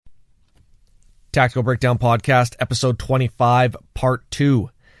Tactical Breakdown Podcast, episode 25, part 2.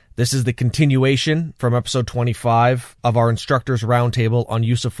 This is the continuation from episode 25 of our Instructors Roundtable on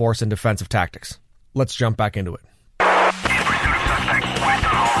use of force and defensive tactics. Let's jump back into it.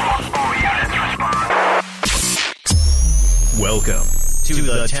 Welcome to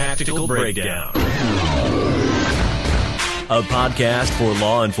the Tactical Breakdown, a podcast for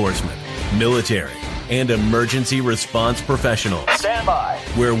law enforcement, military, and emergency response professionals. Stand by.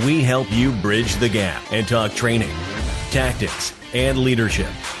 Where we help you bridge the gap and talk training, tactics, and leadership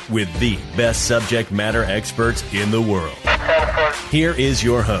with the best subject matter experts in the world. Here is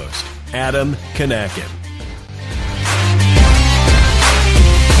your host, Adam Kanakin.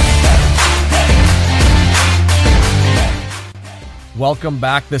 Welcome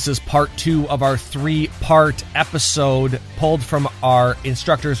back. This is part 2 of our 3-part episode pulled from our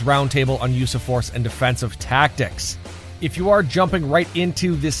Instructors Roundtable on use of force and defensive tactics. If you are jumping right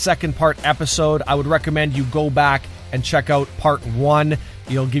into this second part episode, I would recommend you go back and check out part 1.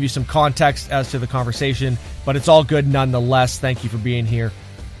 It'll give you some context as to the conversation, but it's all good nonetheless. Thank you for being here.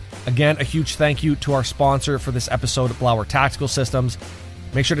 Again, a huge thank you to our sponsor for this episode, Blauer Tactical Systems.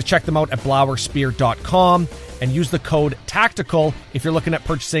 Make sure to check them out at blauerspear.com and use the code TACTICAL if you're looking at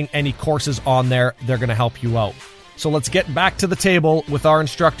purchasing any courses on there. They're going to help you out. So let's get back to the table with our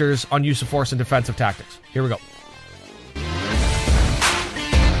instructors on use of force and defensive tactics. Here we go.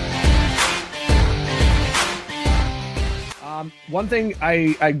 One thing,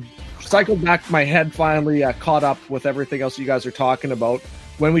 I cycled back, my head finally caught up with everything else you guys are talking about.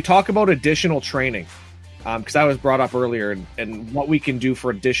 When we talk about additional training, because that was brought up earlier, and what we can do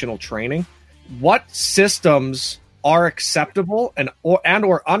for additional training, what systems are acceptable and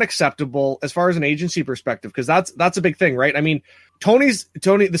or unacceptable as far as an agency perspective? Because that's a big thing, right? I mean, Tony,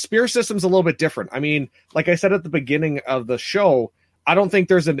 the Spear system's a little bit different. I mean, like I said at the beginning of the show, I don't think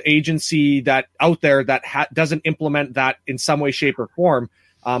there's an agency that out there that doesn't implement that in some way, shape, or form.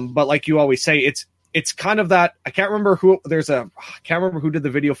 But like you always say, it's kind of that. I can't remember who did the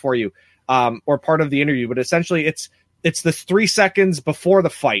video for you. Or part of the interview, but essentially it's the 3 seconds before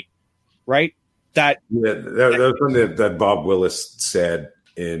the fight, right? That was something that Bob Willis said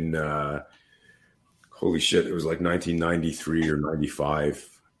in holy shit, it was like 1993 or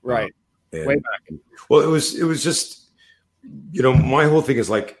 95, right? Way back. Well, it was just, my whole thing is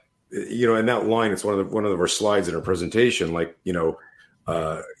like, in that line, it's one of our slides in our presentation, like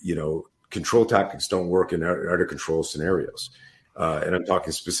control tactics don't work in out of control scenarios. And I'm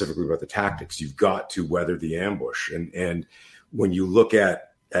talking specifically about the tactics. You've got to weather the ambush. And when you look at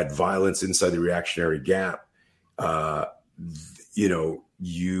violence inside the reactionary gap,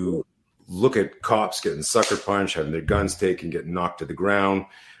 you look at cops getting sucker punched, having their guns taken, getting knocked to the ground.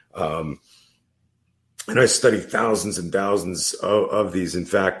 And I studied thousands and thousands of these. In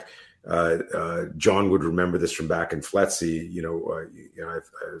fact, John would remember this from back in FLETC.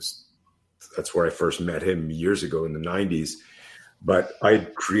 That's where I first met him years ago in the 90s. But I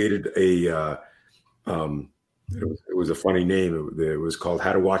created it was a funny name. It was called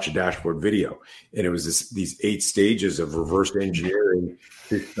How to Watch a Dashboard Video. And it was these 8 stages of reverse engineering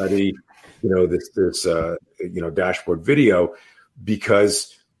to study, this dashboard video,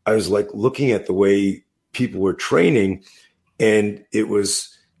 because I was like looking at the way people were training, and it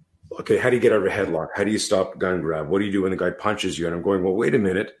was, okay, how do you get out of a headlock? How do you stop a gun grab? What do you do when the guy punches you? And I'm going, well, wait a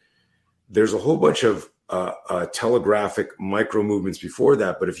minute. There's a whole bunch of telegraphic micro movements before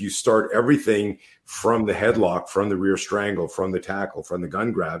that. But if you start everything from the headlock, from the rear strangle, from the tackle, from the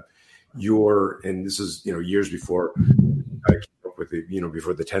gun grab, and this is, years before I came up with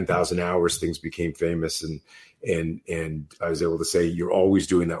before the 10,000 hours things became famous. And I was able to say, you're always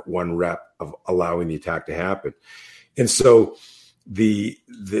doing that one rep of allowing the attack to happen. And so the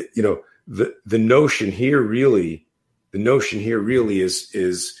notion here really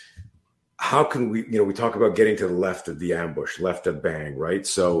is, how can we talk about getting to the left of the ambush, left of bang, right?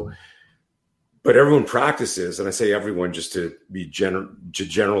 So, but everyone practices, and I say everyone just to be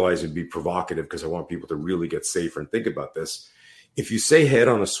generalize and be provocative, because I want people to really get safer and think about this. If you say head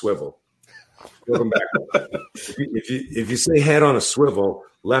on a swivel, welcome back. If you say head on a swivel,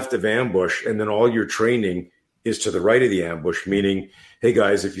 left of ambush, and then all your training is to the right of the ambush, meaning, hey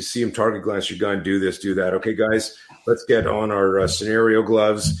guys, if you see him, target glance your gun, do this, do that. Okay, guys, let's get on our scenario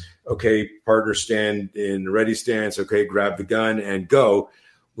gloves. Okay, partner stand in ready stance. Okay, grab the gun and go.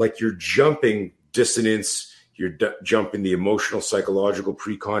 Like you're jumping dissonance, you're jumping the emotional, psychological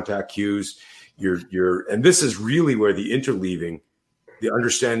pre-contact cues. And this is really where the interleaving, the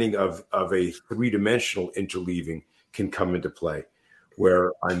understanding of a 3-dimensional interleaving can come into play.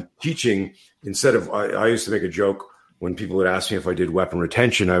 Where I'm teaching, instead of, I used to make a joke when people would ask me if I did weapon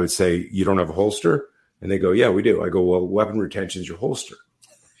retention, I would say, you don't have a holster? And they go, yeah, we do. I go, well, weapon retention is your holster.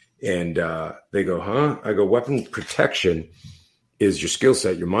 And they go, huh? I go, weapon protection is your skill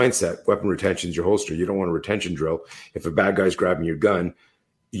set, your mindset. Weapon retention is your holster. You don't want a retention drill. If a bad guy's grabbing your gun,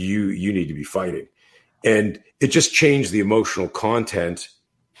 you need to be fighting. And it just changed the emotional content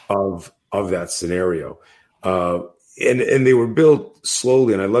of that scenario. And they were built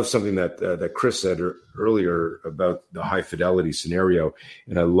slowly. And I love something that Chris said earlier about the high fidelity scenario.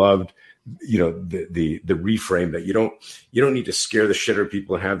 And I loved, the reframe that you don't need to scare the shit out of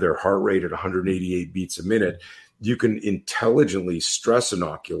people and have their heart rate at 188 beats a minute. You can intelligently stress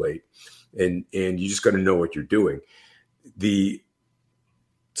inoculate, and you just got to know what you're doing.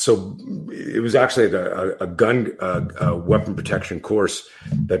 So it was actually a gun weapon protection course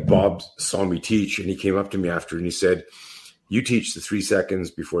that Bob saw me teach, and he came up to me after and he said, "You teach the 3 seconds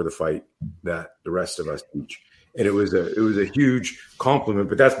before the fight that the rest of us teach." And it was a huge compliment,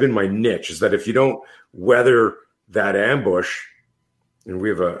 but that's been my niche, is that if you don't weather that ambush, and we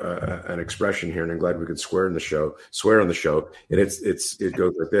have an expression here, and I'm glad we could swear on the show, and it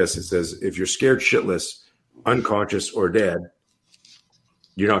goes like this. It says, if you're scared shitless, unconscious, or dead,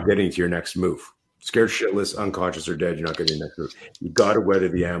 you're not getting to your next move. Scared shitless, unconscious, or dead, you're not getting to your next move. You got to weather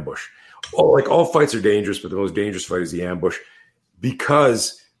the ambush. All fights are dangerous, but the most dangerous fight is the ambush,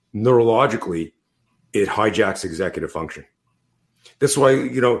 because neurologically, it hijacks executive function. That's why,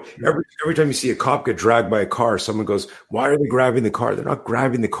 every time you see a cop get dragged by a car, someone goes, why are they grabbing the car? They're not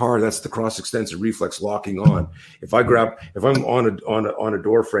grabbing the car. That's the cross-extensive reflex locking on. If I'm on a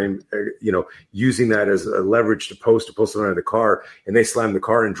door frame, using that as a leverage to pull someone out of the car, and they slam the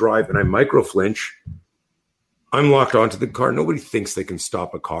car and drive, and I micro flinch, I'm locked onto the car. Nobody thinks they can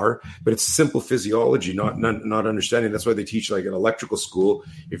stop a car, but it's simple physiology, not understanding. That's why they teach, like in electrical school,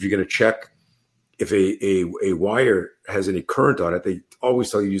 if you're going to check if a wire has any current on it, they always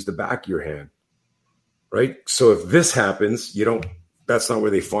tell you to use the back of your hand, right? So if this happens, that's not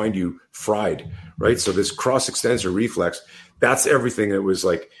where they find you fried, right? So this cross-extensor reflex, that's everything that was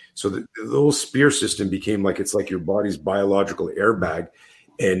like, so the whole spear system became like, it's like your body's biological airbag.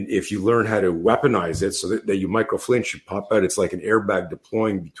 And if you learn how to weaponize it so that you micro flinch, you pop out, it's like an airbag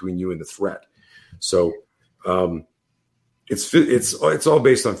deploying between you and the threat. So, it's all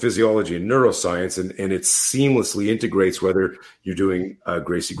based on physiology and neuroscience, and it seamlessly integrates whether you're doing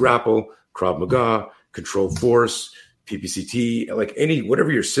Gracie grapple, Krav Maga, controlled force, PPCT, like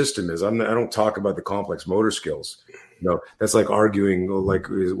whatever your system is. I don't talk about the complex motor skills. That's like arguing like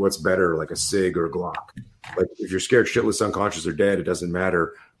what's better, like a SIG or a Glock. Like if you're scared shitless, unconscious, or dead, it doesn't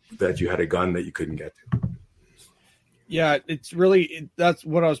matter that you had a gun that you couldn't get to. Yeah, it's really that's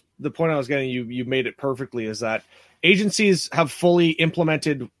what the point I was getting. You made it perfectly. Is that agencies have fully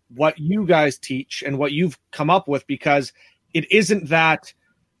implemented what you guys teach and what you've come up with, because it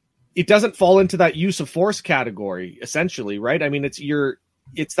doesn't fall into that use of force category, essentially, right? I mean,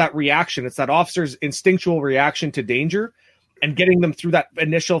 it's that reaction. It's that officer's instinctual reaction to danger and getting them through that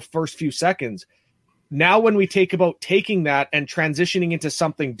initial first few seconds. Now, when we taking that and transitioning into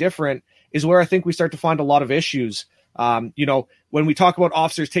something different is where I think we start to find a lot of issues. When we talk about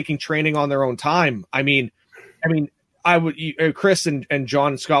officers taking training on their own time, I mean, I would, Chris and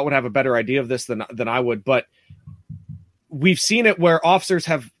John and Scott would have a better idea of this than I would, but we've seen it where officers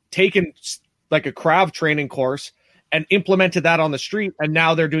have taken like a Krav training course and implemented that on the street, and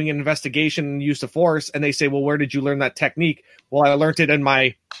now they're doing an investigation and use of force, and they say, well, where did you learn that technique? Well, I learned it in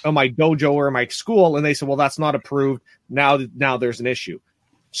my dojo or my school, and they say, well, that's not approved. Now there's an issue.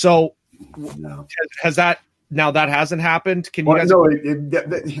 So has that hasn't happened? Can you guys? No,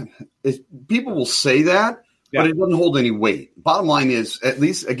 people will say that. Yeah. But it doesn't hold any weight. Bottom line is, at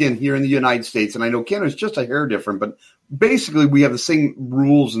least, again, here in the United States, and I know Canada's just a hair different, but basically we have the same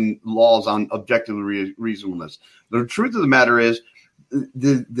rules and laws on objective reasonableness. The truth of the matter is,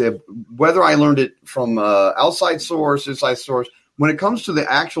 whether I learned it from outside source, inside source, when it comes to the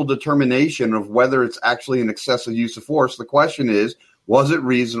actual determination of whether it's actually an excessive use of force, the question is, was it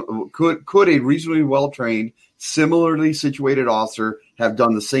reasonable? Could a reasonably well-trained, similarly situated officer have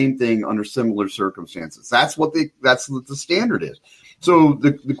done the same thing under similar circumstances? That's what the standard is. So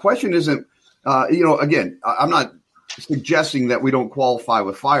the question isn't, again, I'm not suggesting that we don't qualify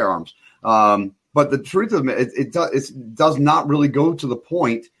with firearms, but the truth of it does not really go to the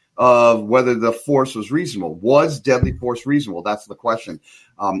point of whether the force was reasonable. Was deadly force reasonable? That's the question.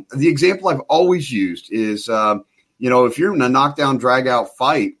 The example I've always used is, if you're in a knockdown, drag out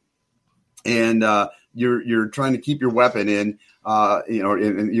fight, and you're trying to keep your weapon in,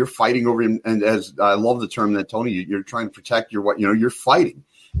 and you're fighting over him. And as I love the term that Tony, you're trying to protect your, you're fighting.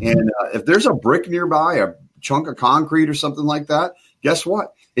 And if there's a brick nearby, a chunk of concrete or something like that, guess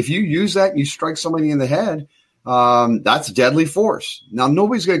what? If you use that and you strike somebody in the head, that's deadly force. Now,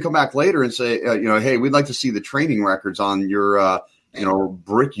 nobody's going to come back later and say, hey, we'd like to see the training records on your,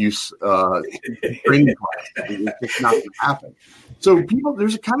 brick use training class. It's just not going to happen. So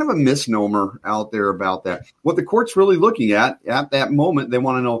there's a kind of a misnomer out there about that. What the court's really looking at that moment, they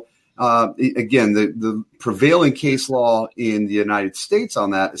want to know, again, the prevailing case law in the United States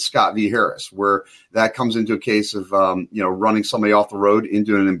on that is Scott v. Harris, where that comes into a case of, running somebody off the road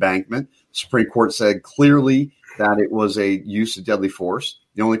into an embankment. Supreme Court said clearly that it was a use of deadly force.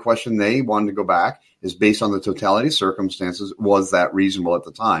 The only question they wanted to go back is based on the totality of circumstances. Was that reasonable at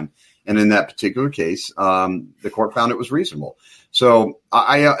the time? And in that particular case, the court found it was reasonable. So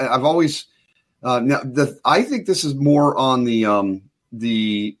I've always I think this is more on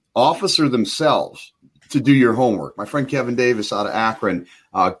the officer themselves to do your homework. My friend Kevin Davis out of Akron,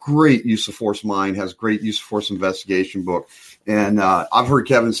 great use of force mind, has great use of force investigation book. And I've heard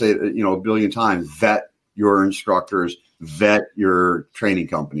Kevin say it, a billion times, vet your instructors, vet your training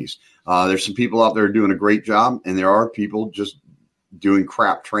companies. There's some people out there doing a great job, and there are people just doing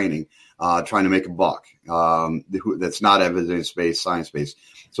crap training, trying to make a buck. That's not evidence-based, science-based.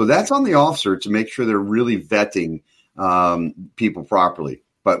 So that's on the officer to make sure they're really vetting people properly.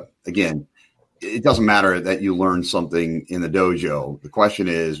 But again, it doesn't matter that you learned something in the dojo. The question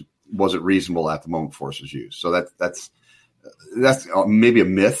is, was it reasonable at the moment force was used? So that's maybe a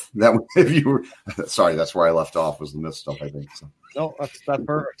myth. That if you were sorry, that's where I left off was the myth stuff, I think. So. No, that's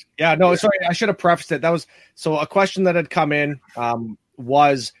perfect. Yeah, no, sorry, I should have prefaced it. That was so a question that had come in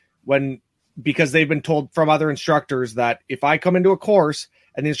was because they've been told from other instructors that if I come into a course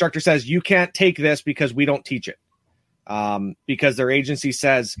and the instructor says you can't take this because we don't teach it, because their agency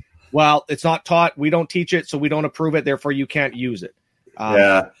says, well, it's not taught, we don't teach it, so we don't approve it, therefore you can't use it.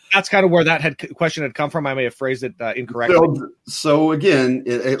 That's kind of where that question had come from. I may have phrased it incorrectly. So again,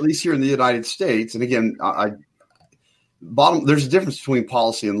 at least here in the United States, and again, there's a difference between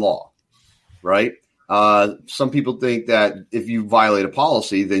policy and law, right? Some people think that if you violate a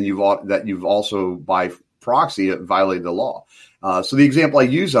policy, then you've also by proxy violated the law. So the example I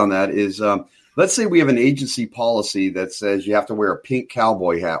use on that is, let's say we have an agency policy that says you have to wear a pink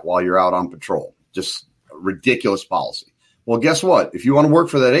cowboy hat while you're out on patrol. Just a ridiculous policy. Well, guess what? If you want to work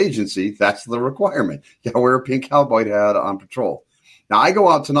for that agency, that's the requirement. You got to wear a pink cowboy hat on patrol. Now, I go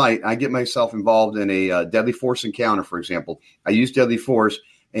out tonight, I get myself involved in a deadly force encounter, for example. I use deadly force,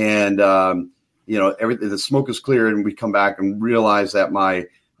 and the smoke is cleared, and we come back and realize that my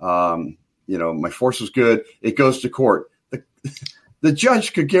force was good. It goes to court. The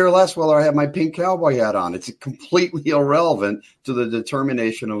judge could care less whether I have my pink cowboy hat on. It's completely irrelevant to the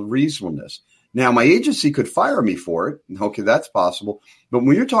determination of reasonableness. Now, my agency could fire me for it. Okay, that's possible. But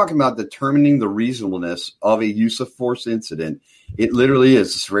when you're talking about determining the reasonableness of a use of force incident, it literally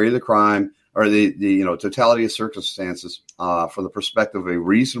is the severity of the crime or the totality of circumstances from the perspective of a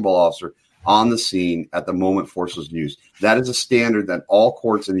reasonable officer on the scene at the moment force was used. That is a standard that all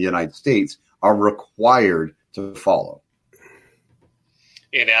courts in the United States are required to follow.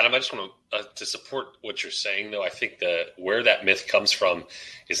 And Adam, I just want to support what you're saying, though. I think where that myth comes from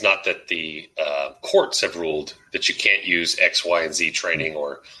is not that the courts have ruled that you can't use X, Y, and Z training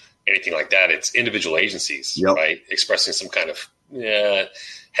or anything like that. It's individual agencies, right, expressing some kind of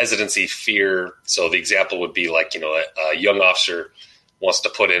hesitancy, fear. So the example would be like, a young officer wants to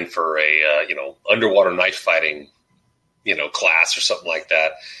put in for a underwater knife fighting class or something like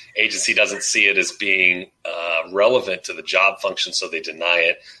that. Agency doesn't see it as being relevant to the job function, so they deny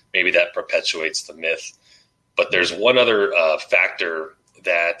it. Maybe that perpetuates the myth. But there's one other factor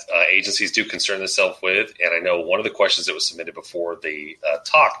that agencies do concern themselves with, and I know one of the questions that was submitted before the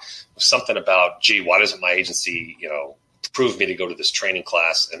talk was something about, gee, why doesn't my agency, approve me to go to this training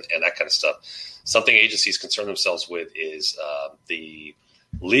class and that kind of stuff? Something agencies concern themselves with is the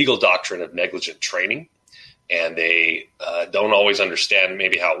legal doctrine of negligent training. And they don't always understand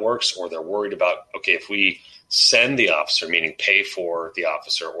maybe how it works, or they're worried about, okay, if we send the officer, meaning pay for the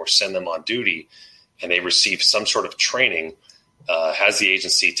officer or send them on duty, and they receive some sort of training, has the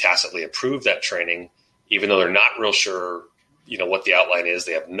agency tacitly approved that training, even though they're not real sure, what the outline is?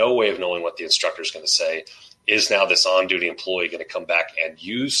 They have no way of knowing what the instructor is going to say. Is now this on-duty employee going to come back and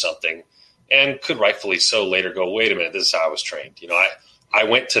use something, and could rightfully so later go, wait a minute, this is how I was trained. I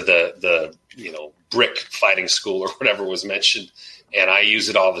went to the brick fighting school or whatever was mentioned, and I use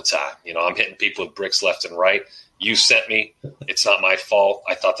it all the time. I'm hitting people with bricks left and right. You sent me. It's not my fault.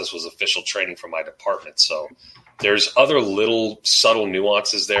 I thought this was official training from my department. So there's other little subtle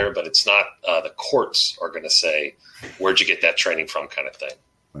nuances there, but it's not the courts are going to say, where'd you get that training from kind of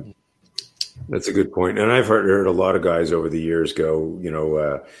thing. That's a good point. And I've heard a lot of guys over the years go,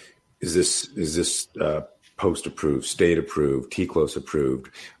 is this post approved, state approved, TCLOS approved?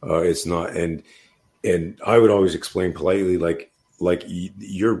 It's not. And I would always explain politely, like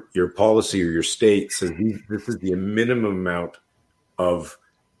your policy or your state says this is the minimum amount of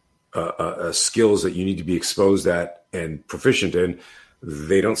skills that you need to be exposed at and proficient in.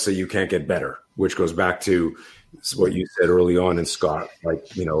 They don't say you can't get better, which goes back to what you said early on in Scott.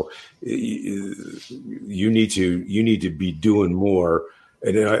 Like, you need to be doing more.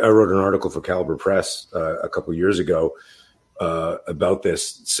 And I wrote an article for Caliber Press a couple of years ago about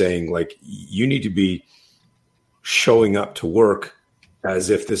this, saying like you need to be showing up to work as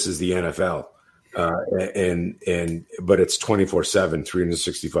if this is the NFL. But it's 24/7,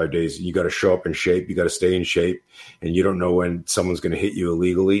 365 days. You got to show up in shape. You got to stay in shape, and you don't know when someone's going to hit you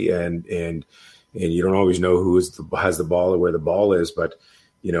illegally, and you don't always know who has the ball or where the ball is. But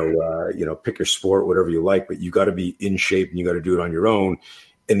pick your sport, whatever you like. But you got to be in shape, and you got to do it on your own.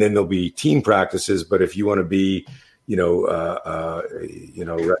 And then there'll be team practices. But if you want to be, rest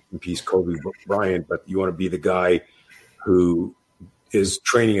in peace, Kobe Bryant, but you want to be the guy who is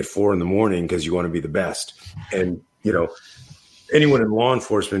training at 4 a.m. because you want to be the best. And, anyone in law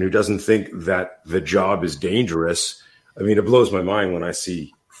enforcement who doesn't think that the job is dangerous, I mean, it blows my mind when I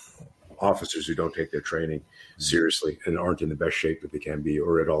see officers who don't take their training seriously and aren't in the best shape that they can be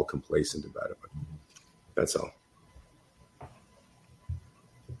or at all complacent about it. But that's all.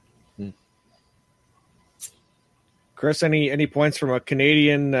 Chris, any points from a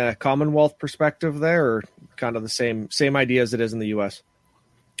Canadian Commonwealth perspective there, or kind of the same idea as it is in the U.S.?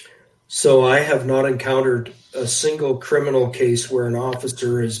 So I have not encountered a single criminal case where an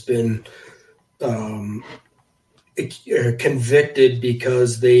officer has been convicted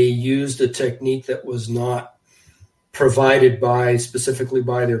because they used a technique that was not provided specifically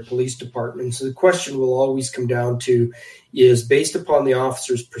by their police department. So the question will always come down to is based upon the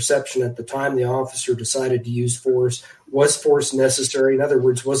officer's perception at the time the officer decided to use force. Was force necessary? In other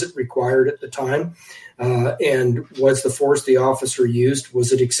words, was it required at the time? And was the force the officer used,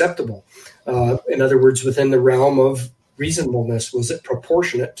 was it acceptable? In other words, within the realm of reasonableness, was it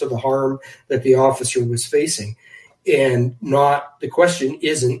proportionate to the harm that the officer was facing? And the question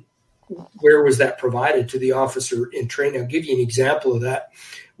isn't, where was that provided to the officer in training? I'll give you an example of that.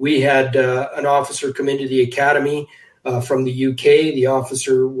 We had an officer come into the academy from the UK. The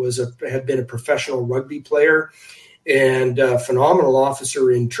officer had been a professional rugby player and a phenomenal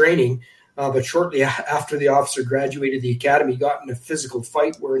officer in training. But shortly after the officer graduated the academy, got in a physical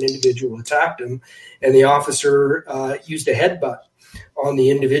fight where an individual attacked him, and the officer used a headbutt on the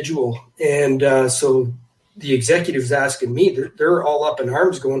individual. And so the executive's asking me, they're all up in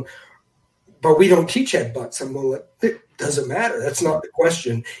arms going, but we don't teach headbutts. I'm going, it doesn't matter. That's not the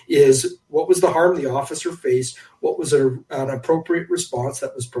question. Is what was the harm the officer faced? What was an appropriate response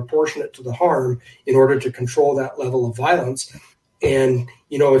that was proportionate to the harm in order to control that level of violence? And,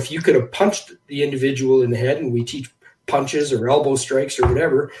 if you could have punched the individual in the head, and we teach punches or elbow strikes or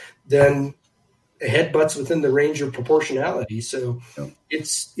whatever, then a headbutt's within the range of proportionality. So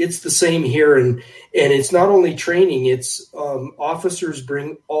it's the same here. And it's not only training, it's officers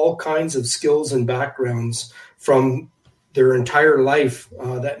bring all kinds of skills and backgrounds from their entire life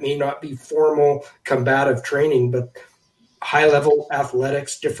that may not be formal combative training, but high-level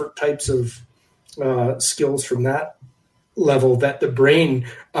athletics, different types of skills from that level that the brain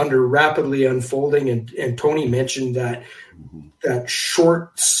under rapidly unfolding. And Tony mentioned that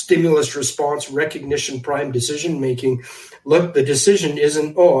short stimulus response recognition prime decision making. Look, the decision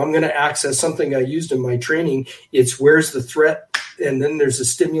isn't, I'm going to access something I used in my training. It's where's the threat, and then there's a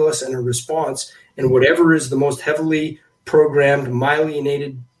stimulus and a response, and whatever is the most heavily programmed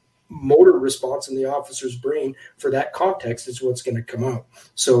myelinated motor response in the officer's brain for that context is what's going to come out.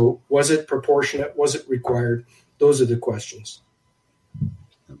 So was it proportionate? Was it required? Those are the questions.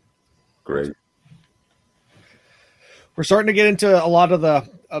 Great. We're starting to get into a lot of the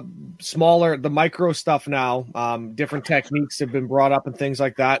the micro stuff now. Different techniques have been brought up and things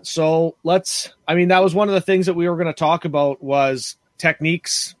like that. So that was one of the things that we were going to talk about was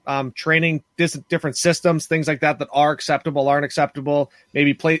techniques, training, different systems, things like that are acceptable, aren't acceptable.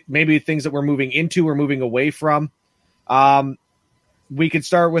 Maybe things that we're moving into or moving away from. We could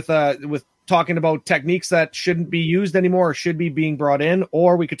start with talking about techniques that shouldn't be used anymore or should be being brought in,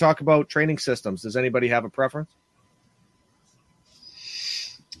 or we could talk about training systems. Does anybody have a preference?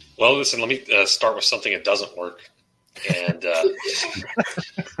 Well, listen, let me start with something that doesn't work. And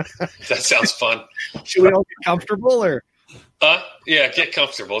that sounds fun. Should we all get comfortable or? Yeah, get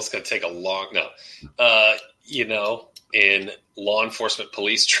comfortable. It's going to take a long, in law enforcement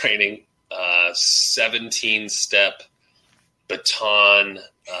police training, 17-step baton,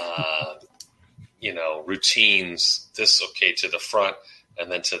 routines, to the front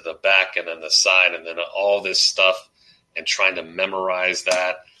and then to the back and then the side and then all this stuff and trying to memorize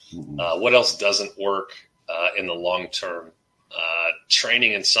that. What else doesn't work in the long term?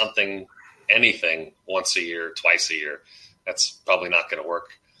 Training in anything once a year, twice a year. That's probably not going to work.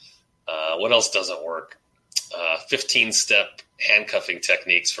 What else doesn't work? 15-step handcuffing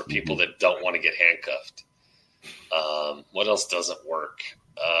techniques for people that don't want to get handcuffed. What else doesn't work?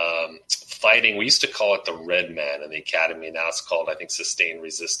 Fighting. We used to call it the red man in the academy. Now it's called, I think, sustained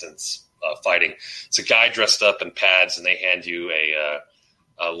resistance fighting. It's a guy dressed up in pads and they hand you a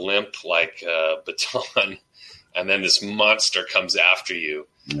limp like baton. And then this monster comes after you.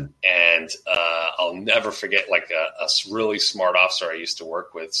 Yeah. And I'll never forget, like a really smart officer I used to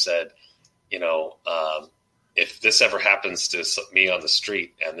work with said, if this ever happens to me on the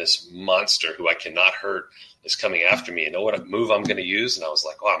street and this monster who I cannot hurt is coming after me, you know what move I'm going to use? And I was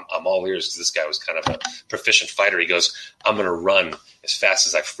like, I'm all ears because this guy was kind of a proficient fighter. He goes, I'm going to run as fast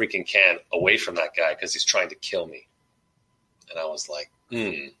as I freaking can away from that guy because he's trying to kill me. And I was like,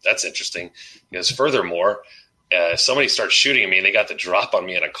 that's interesting. He goes, furthermore, somebody starts shooting at me and they got the drop on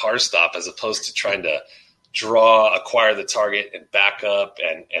me at a car stop as opposed to trying to acquire the target and back up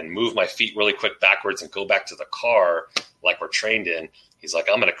and move my feet really quick backwards and go back to the car like we're trained in. He's like,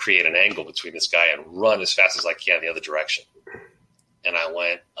 I'm going to create an angle between this guy and run as fast as I can the other direction. And I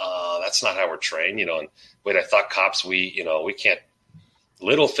went, that's not how we're trained, and wait, I thought cops, we can't,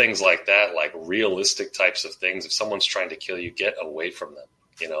 little things like that, like realistic types of things. If someone's trying to kill you, get away from them,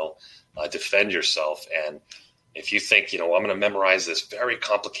 defend yourself. And if you think, I'm going to memorize this very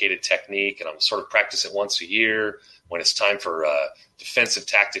complicated technique and I'm sort of practice it once a year when it's time for defensive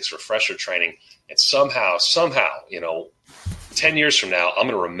tactics refresher training, and somehow, 10 years from now, I'm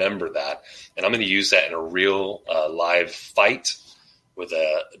going to remember that and I'm going to use that in a real live fight with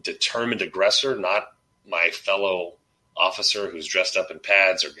a determined aggressor, not my fellow officer who's dressed up in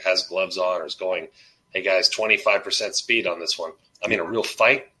pads or has gloves on or is going, hey guys, 25% speed on this one. I mean, a real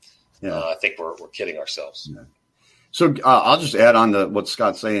fight. Yeah. I think we're kidding ourselves. Yeah. So I'll just add on to what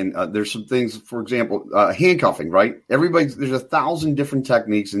Scott's saying. There's some things, for example, handcuffing, right? There's 1,000 different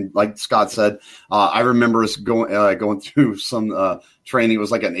techniques. And like Scott said, I remember us going through some training. It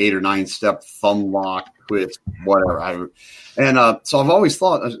was like an 8 or 9 step thumb lock, twist, whatever. So I've always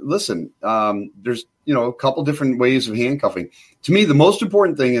thought, listen, there's, a couple different ways of handcuffing. To me, the most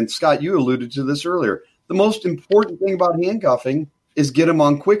important thing, and Scott, you alluded to this earlier, the most important thing about handcuffing is get them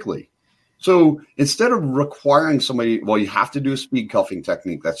on quickly. So instead of requiring somebody, you have to do a speed cuffing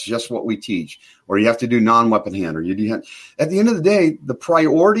technique. That's just what we teach. Or you have to do non-weapon hand. Or at the end of the day, the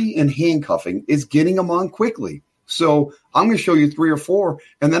priority in handcuffing is getting them on quickly. So I'm going to show you 3 or 4,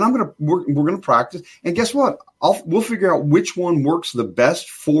 and then we're going to practice. And guess what? We'll figure out which one works the best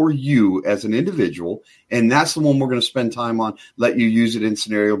for you as an individual, and that's the one we're going to spend time on. Let you use it in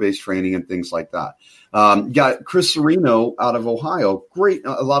scenario-based training and things like that. Got Chris Serino out of Ohio. Great.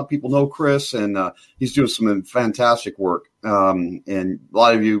 A lot of people know Chris, and he's doing some fantastic work. And a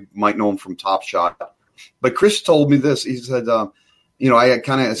lot of you might know him from Top Shot. But Chris told me this. He said,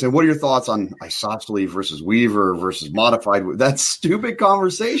 I said, what are your thoughts on isosceles versus Weaver versus modified? That's stupid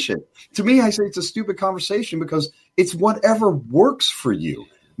conversation. To me, I say it's a stupid conversation because it's whatever works for you.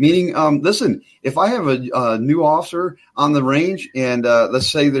 Meaning, listen, if I have a new officer on the range and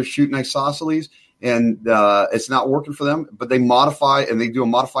let's say they're shooting isosceles and it's not working for them, but they modify and they do a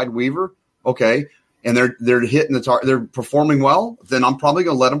modified Weaver, okay, and they're hitting the target, they're performing well, then I'm probably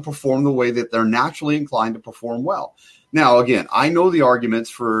going to let them perform the way that they're naturally inclined to perform well. Now, again, I know the arguments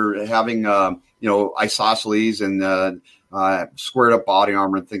for having, isosceles and squared up body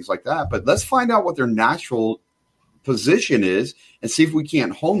armor and things like that. But let's find out what their natural position is and see if we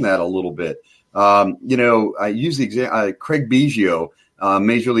can't hone that a little bit. I use the example, Craig Biggio,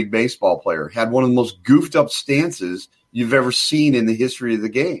 Major League Baseball player, had one of the most goofed up stances you've ever seen in the history of the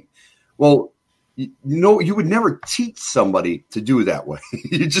game. Well, you would never teach somebody to do that way.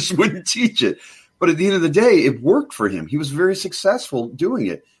 You just wouldn't teach it. But at the end of the day, it worked for him. He was very successful doing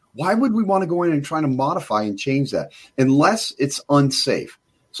it. Why would we want to go in and try to modify and change that unless it's unsafe?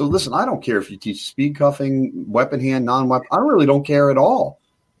 So listen, I don't care if you teach speed cuffing, weapon hand, non-weapon. I really don't care at all.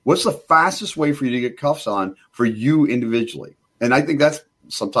 What's the fastest way for you to get cuffs on for you individually? And I think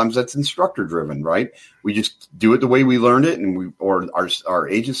sometimes that's instructor driven, right? We just do it the way we learned it, and our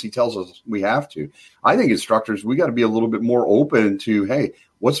agency tells us we have to. I think instructors, we got to be a little bit more open to, hey,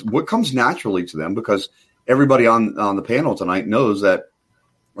 what comes naturally to them, because everybody on the panel tonight knows that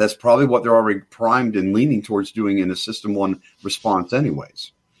that's probably what they're already primed and leaning towards doing in a System 1 response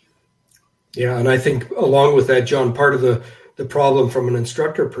anyways. Yeah, and I think along with that, John, part of the problem from an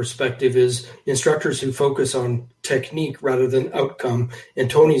instructor perspective is instructors who focus on technique rather than outcome. And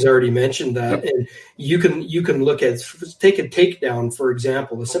Tony's already mentioned that. Yep. And you can look at, take a takedown, for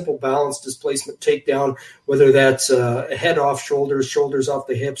example, a simple balance displacement takedown, whether that's a head off shoulders off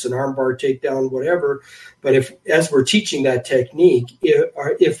the hips, an arm bar takedown, whatever. But as we're teaching that technique,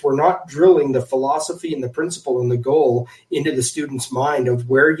 if we're not drilling the philosophy and the principle and the goal into the student's mind of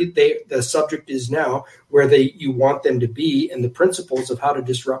where the subject is now, where you want them to be, and the principles of how to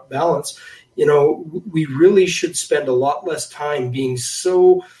disrupt balance, we really should spend a lot less time being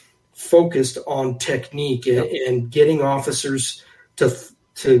so focused on technique and getting officers to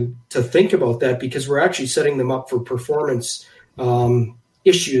think about that, because we're actually setting them up for performance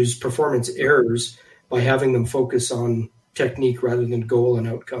issues, performance errors, by having them focus on technique rather than goal and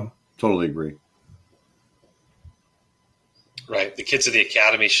outcome. Totally agree. Right. The kids at the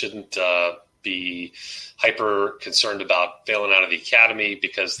academy shouldn't be hyper concerned about failing out of the academy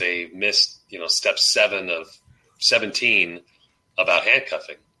because they missed, step 7 of 17 about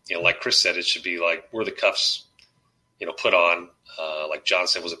handcuffing. Like Chris said, it should be like, were the cuffs, put on, like John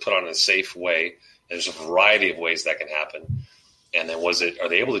said, was it put on in a safe way? And there's a variety of ways that can happen. And then are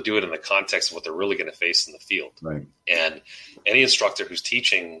they able to do it in the context of what they're really going to face in the field? Right. And any instructor who's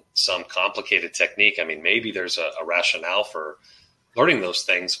teaching some complicated technique, maybe there's a rationale for learning those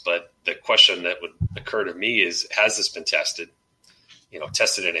things, but the question that would occur to me is, has this been tested?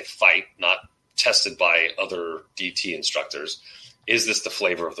 Tested in a fight, not tested by other DT instructors. Is this the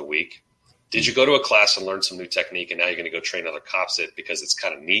flavor of the week? Did you go to a class and learn some new technique and now you're going to go train other cops it because it's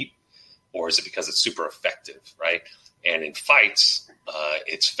kind of neat? Or is it because it's super effective, right? And in fights,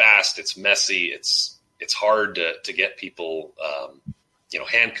 it's fast, it's messy, it's hard to get people,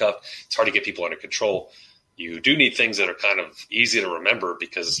 handcuffed. It's hard to get people under control. You do need things that are kind of easy to remember,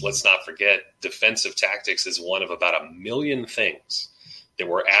 because let's not forget, defensive tactics is one of about 1 million things that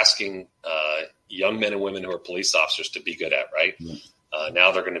we're asking young men and women who are police officers to be good at, right? Mm-hmm.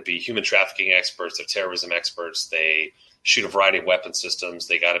 Now they're going to be human trafficking experts, they're terrorism experts, they shoot a variety of weapon systems.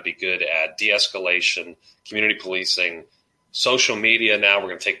 They got to be good at de-escalation, community policing, social media. Now we're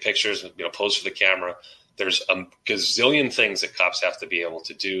going to take pictures, pose for the camera. There's a gazillion things that cops have to be able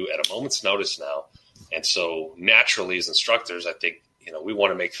to do at a moment's notice now. And so naturally, as instructors, I think, we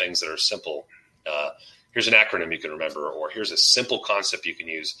want to make things that are simple. Here's an acronym you can remember, or here's a simple concept you can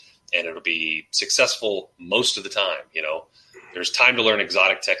use, and it'll be successful most of the time. There's time to learn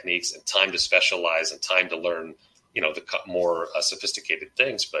exotic techniques and time to specialize and time to learn the more sophisticated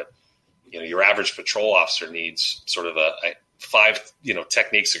things, but your average patrol officer needs sort of a 5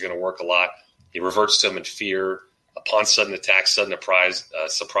 techniques are going to work a lot. He reverts to them in fear, upon sudden attack, sudden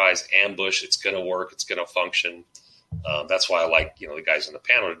surprise, ambush. It's going to work. It's going to function. That's why I like the guys on the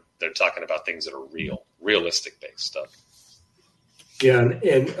panel. They're talking about things that are realistic based stuff. Yeah,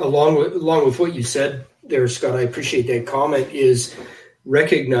 and along with what you said there, Scott, I appreciate that comment. Is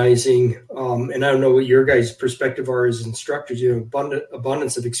recognizing, and I don't know what your guys' perspective are as instructors,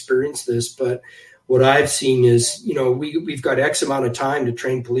 abundance of experience this, but what I've seen is, we've got X amount of time to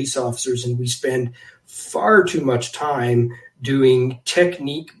train police officers, and we spend far too much time doing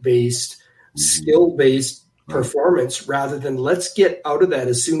technique-based, skill-based performance rather than let's get out of that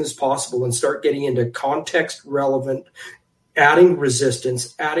as soon as possible and start getting into context-relevant, adding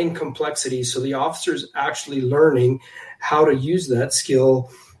resistance, adding complexity, so the officer's actually learning how to use that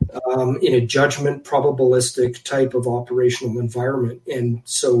skill in a judgment, probabilistic type of operational environment. And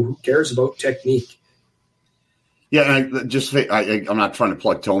so who cares about technique? Yeah, and I'm not trying to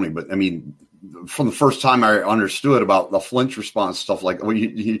plug Tony, but from the first time I understood about the flinch response stuff, like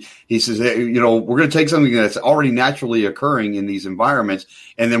he says, hey, we're going to take something that's already naturally occurring in these environments,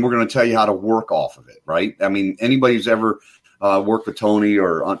 and then we're going to tell you how to work off of it, right? Anybody who's ever worked with Tony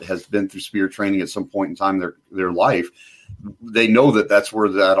or has been through spear training at some point in time in their life, they know that that's where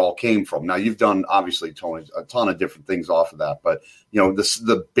that all came from. Now, you've done, obviously, Tony, a ton of different things off of that, but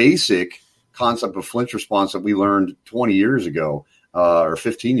the basic concept of flinch response that we learned 20 years ago or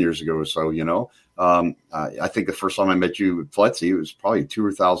 15 years ago or so, I think the first time I met you at FLETC, it was probably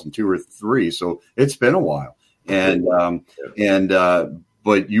 2002 or 2003. So it's been a while.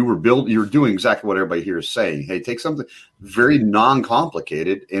 But you're doing exactly what everybody here is saying. Hey, take something very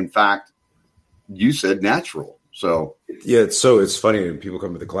non-complicated. In fact, you said natural. So yeah, it's funny when people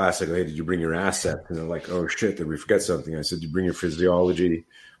come to the class, like, hey, did you bring your assets? And they're like, oh shit, did we forget something? I said, you bring your physiology,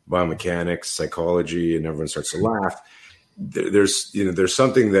 biomechanics, psychology, and everyone starts to laugh. There's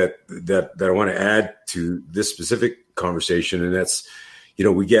something that I want to add to this specific conversation, and that's,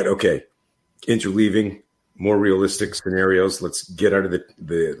 we get, okay, interleaving, more realistic scenarios. Let's get out of the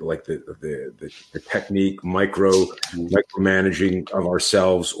technique, micromanaging of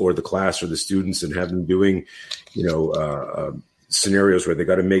ourselves or the class or the students, and have them doing, scenarios where they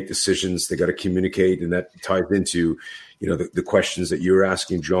got to make decisions, they got to communicate, and that ties into, the questions that you're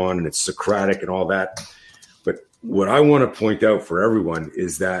asking, John, and it's Socratic and all that. But what I want to point out for everyone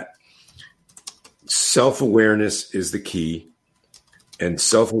is that self-awareness is the key. And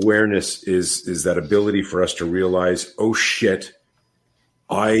self-awareness is that ability for us to realize, oh shit,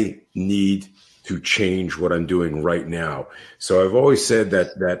 I need to change what I'm doing right now. So I've always said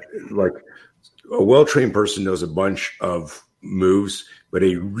that like a well-trained person knows a bunch of moves, but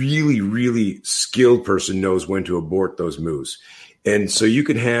a really, really skilled person knows when to abort those moves. And so you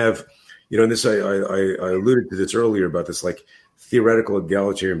can have, and this, I alluded to this earlier about this like theoretical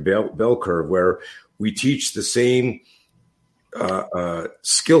egalitarian bell curve, where we teach the same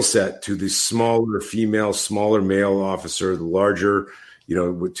skill set to the smaller female, smaller male officer, the larger,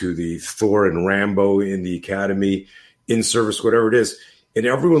 to the Thor and Rambo in the academy, in service, whatever it is. And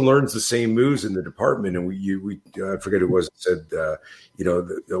everyone learns the same moves in the department. And we I forget who it was that said,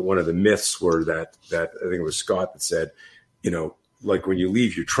 one of the myths were that I think it was Scott that said, like when you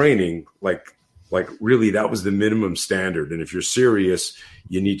leave your training, like really that was the minimum standard. And if you're serious,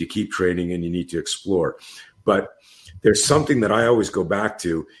 you need to keep training and you need to explore. But there's something that I always go back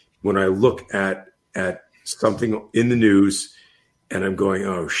to when I look at something in the news and I'm going,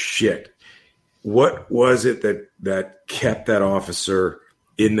 oh shit, what was it that kept that officer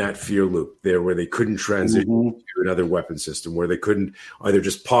in that fear loop there, where they couldn't transition to another weapon system, where they couldn't either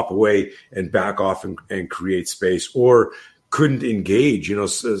just pop away and back off and create space, or couldn't engage?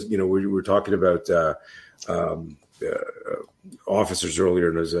 We were talking about officers earlier,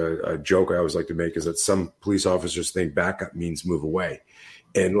 and there's a joke I always like to make is that some police officers think backup means move away,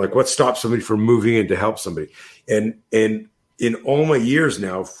 and like what stops somebody from moving in to help somebody. And in all my years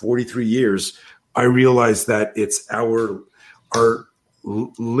now, 43 years, I realized that it's our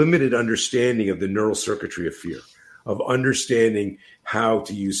limited understanding of the neural circuitry of fear, of understanding how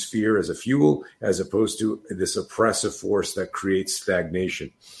to use fear as a fuel, as opposed to this oppressive force that creates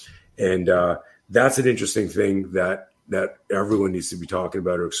stagnation. And that's an interesting thing that everyone needs to be talking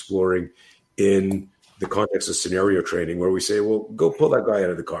about or exploring in the context of scenario training, where we say, well, go pull that guy out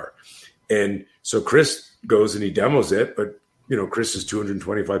of the car. And so Chris goes and he demos it, but Chris is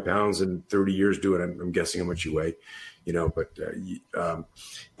 225 pounds and 30 years doing it. I'm guessing how much you weigh, and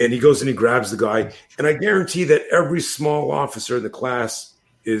he goes and he grabs the guy. And I guarantee that every small officer in the class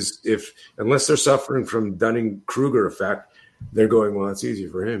unless they're suffering from Dunning-Kruger effect, they're going, well, it's easy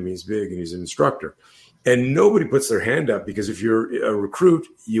for him. He's big and he's an instructor. And nobody puts their hand up, because if you're a recruit,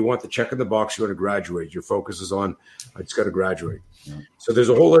 you want the check in the box, you want to graduate. Your focus is on, I just got to graduate. Yeah. So there's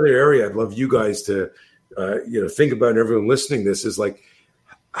a whole other area I'd love you guys to, think about, and everyone listening this is like,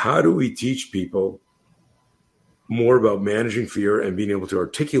 how do we teach people more about managing fear and being able to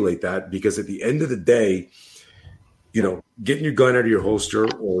articulate that? Because at the end of the day, getting your gun out of your holster,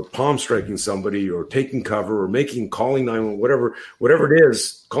 or palm striking somebody, or taking cover, or calling 911, whatever it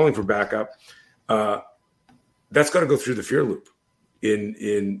is, calling for backup, that's got to go through the fear loop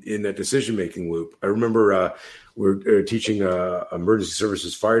in that decision-making loop. I remember we're teaching emergency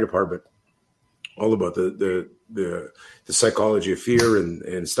services fire department all about the psychology of fear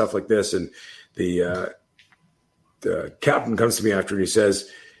and stuff like this. And the captain comes to me after and he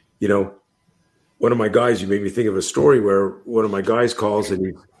says, one of my guys, you made me think of a story where one of my guys calls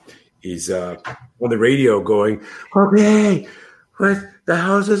and he's on the radio going, okay, the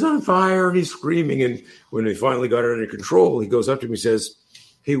house is on fire, and he's screaming. And when they finally got it under control, he goes up to me and says,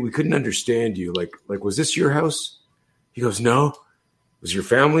 hey, we couldn't understand you. Like, was this your house? He goes, no. Was your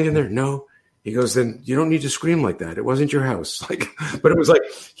family in there? No. He goes, then you don't need to scream like that. It wasn't your house. But it was like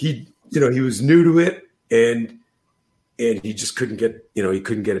he was new to it, and he just couldn't get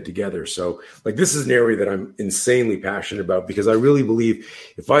it together. So this is an area that I'm insanely passionate about, because I really believe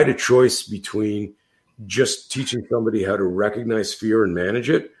if I had a choice between just teaching somebody how to recognize fear and manage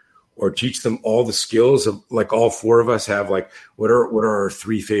it, or teach them all the skills of, like all four of us have, what are our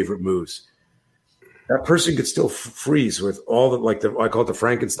three favorite moves, that person could still freeze with all I call it the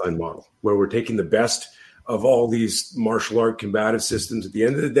Frankenstein model, where we're taking the best of all these martial art combative systems. At the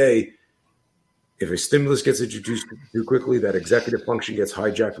end of the day, if a stimulus gets introduced too quickly, that executive function gets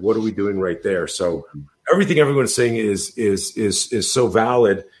hijacked. What are we doing right there? So everything everyone's saying is so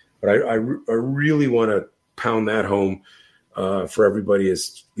valid, but I really want to pound that home for everybody.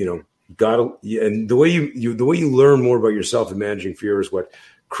 Is and the way you learn more about yourself and managing fear is what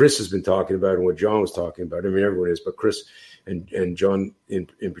Chris has been talking about and what John was talking about. I mean, everyone is, but Chris and John in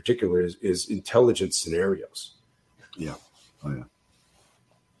particular is intelligent scenarios. Yeah. Oh,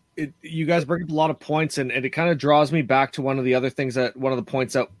 yeah. You guys bring up a lot of points, and it kind of draws me back to one of the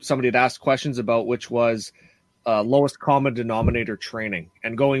points that somebody had asked questions about, which was lowest common denominator training,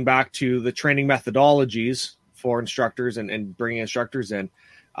 and going back to the training methodologies for instructors and bringing instructors in.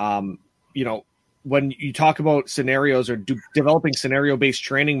 When you talk about scenarios or developing scenario-based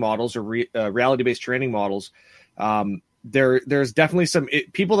training models or reality-based training models, there's definitely some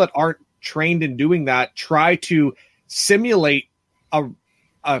people that aren't trained in doing that try to simulate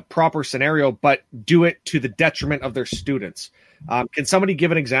a proper scenario, but do it to the detriment of their students. Can somebody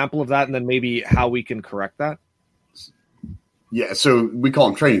give an example of that, and then maybe how we can correct that? Yeah, so we call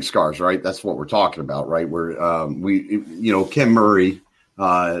them training scars, right? That's what we're talking about, right? Where Ken Murray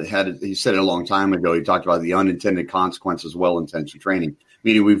he said it a long time ago. He talked about the unintended consequences of well-intentioned training,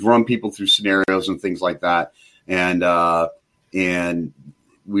 meaning we've run people through scenarios and things like that, and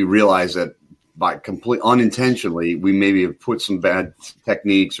we realize that by unintentionally, we maybe have put some bad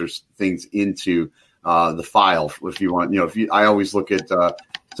techniques or things into the file. If you want, I always look at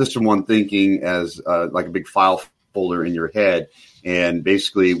System 1 thinking as like a big file folder in your head. And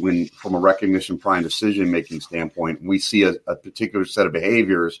basically, when from a recognition prime decision making standpoint, we see a particular set of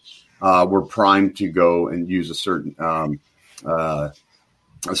behaviors, we're primed to go and use a certain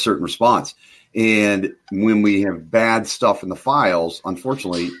response. And when we have bad stuff in the files,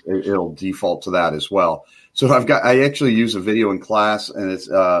 unfortunately, it'll default to that as well. So I actually use a video in class, and it's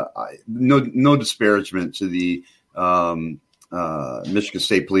no disparagement to the Michigan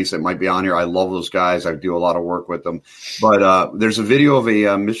State Police that might be on here. I love those guys. I do a lot of work with them. But there's a video of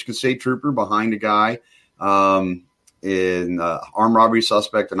a Michigan State trooper behind a guy in armed robbery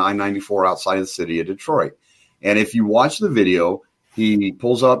suspect in I-94 outside of the city of Detroit. And if you watch the video, he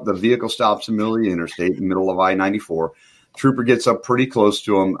pulls up, the vehicle stops in the middle of the interstate, in the middle of I-94. Trooper gets up pretty close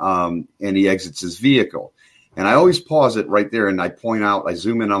to him, and he exits his vehicle. And I always pause it right there, and I point out, I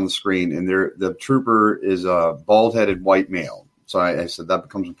zoom in on the screen, and the trooper is a bald-headed white male. So I said that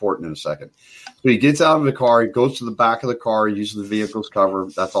becomes important in a second. So he gets out of the car, he goes to the back of the car, uses the vehicle's cover.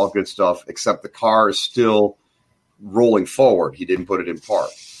 That's all good stuff, except the car is still rolling forward. He didn't put it in park.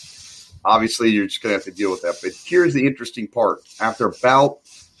 Obviously, you're just going to have to deal with that. But here's the interesting part. After about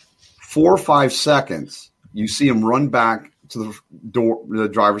 4 or 5 seconds, you see him run back to the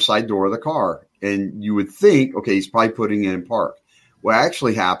driver's side door of the car. And you would think, okay, he's probably putting it in park. What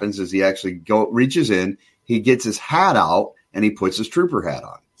actually happens is he actually reaches in, he gets his hat out, and he puts his trooper hat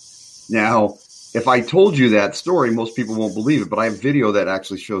on. Now, if I told you that story, most people won't believe it, but I have video that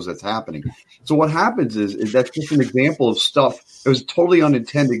actually shows that's happening. So what happens is that's just an example of stuff. It was a totally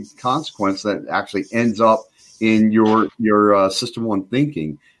unintended consequence that actually ends up in your System 1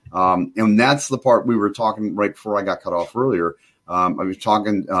 thinking. And that's the part we were talking right before I got cut off earlier. I was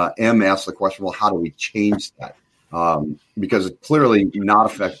talking, M asked the question, well, how do we change that? Because it's clearly not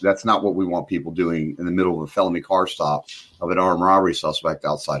effective. That's not what we want people doing in the middle of a felony car stop of an armed robbery suspect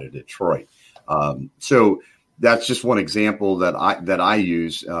outside of Detroit. So that's just one example that I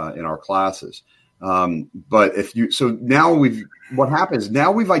use in our classes. But what happens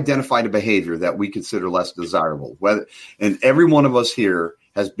now, we've identified a behavior that we consider less desirable. And every one of us here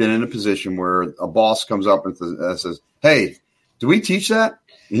has been in a position where a boss comes up and says, "Hey, do we teach that?"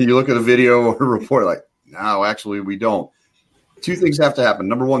 And you look at a video or a report like, "No, actually, we don't." Two things have to happen.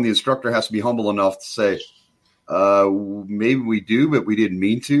 Number one, the instructor has to be humble enough to say, maybe we do, but we didn't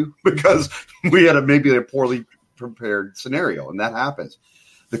mean to, because we had maybe a poorly prepared scenario, and that happens.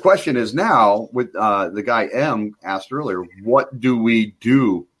 The question is now, with the guy M asked earlier, what do we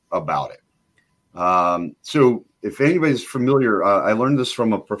do about it? So if anybody's familiar, I learned this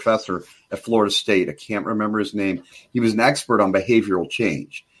from a professor at Florida State. I can't remember his name. He was an expert on behavioral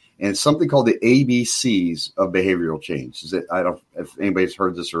change. And it's something called the ABCs of behavioral change. I don't know if anybody's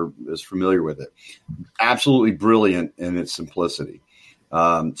heard this or is familiar with it. Absolutely brilliant in its simplicity.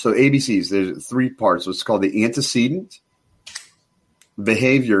 So ABCs, there's 3 parts. So it's called the antecedent,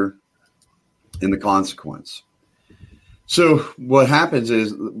 behavior, and the consequence. So what happens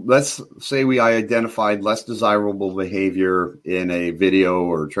is, let's say we identified less desirable behavior in a video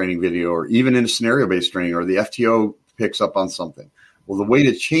or training video, or even in a scenario-based training, or the FTO picks up on something. Well, the way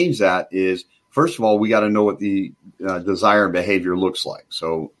to change that is, first of all, we got to know what the desired behavior looks like.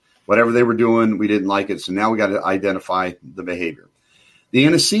 So whatever they were doing, we didn't like it. So now we got to identify the behavior. The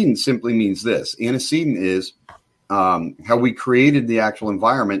antecedent simply means this. Antecedent is how we created the actual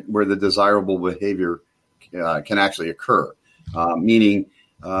environment where the desirable behavior can actually occur. Meaning,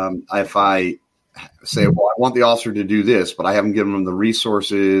 if I say, well, I want the officer to do this, but I haven't given them the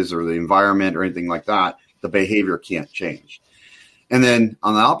resources or the environment or anything like that, the behavior can't change. And then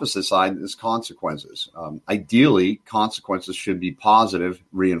on the opposite side is consequences. Ideally, consequences should be positive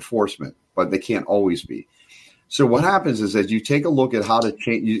reinforcement, but they can't always be. So what happens is that you take a look at how to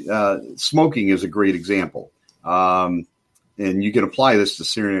change. Smoking is a great example. And you can apply this to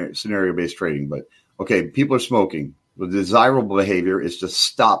scenario-based trading. But, okay, people are smoking. The desirable behavior is to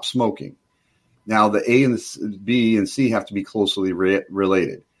stop smoking. Now, the A and the B and C have to be closely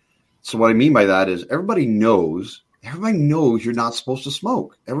related. So what I mean by that is everybody knows you're not supposed to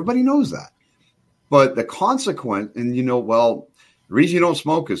smoke. Everybody knows that. But the consequence, and the reason you don't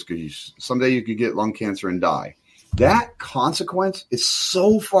smoke is because someday you could get lung cancer and die. That consequence is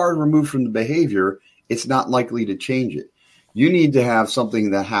so far removed from the behavior, it's not likely to change it. You need to have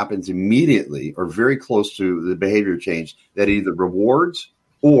something that happens immediately or very close to the behavior change that either rewards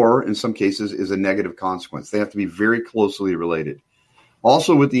or, in some cases, is a negative consequence. They have to be very closely related.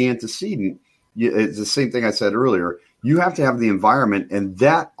 Also, with the antecedent, it's the same thing I said earlier. You have to have the environment, and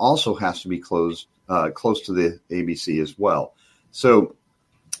that also has to be close to the ABC as well. So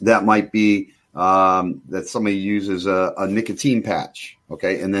that might be that somebody uses a nicotine patch,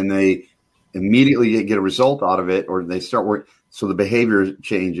 okay, and then they immediately get a result out of it, or they start working, so the behavior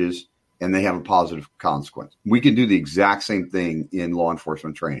changes and they have a positive consequence. We can do the exact same thing in law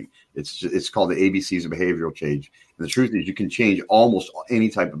enforcement training. It's called the ABCs of behavioral change. And the truth is you can change almost any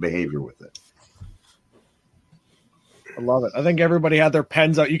type of behavior with it. I love it. I think everybody had their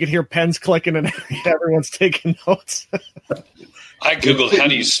pens out. You could hear pens clicking and everyone's taking notes. I Googled how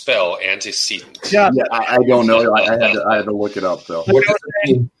do you spell antecedent. Yeah, I don't know. I had to look it up, though.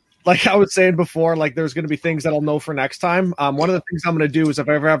 Like I was saying before, like there's going to be things that I'll know for next time. One of the things I'm going to do is if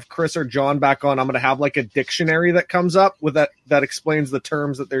I ever have Chris or John back on, I'm going to have like a dictionary that comes up with that explains the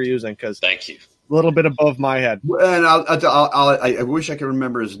terms that they're using. Because thank you. A little bit above my head. And I wish I could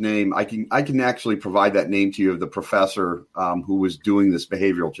remember his name. I can actually provide that name to you of the professor who was doing this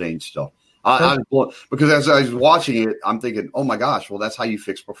behavioral change stuff. Because as I was watching it, I'm thinking, oh my gosh, well that's how you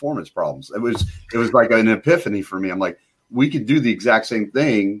fix performance problems. It was like an epiphany for me. I'm like, we could do the exact same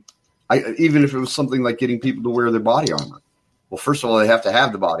thing, even if it was something like getting people to wear their body armor. Well, first of all, they have to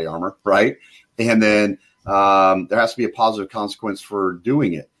have the body armor, right? And then there has to be a positive consequence for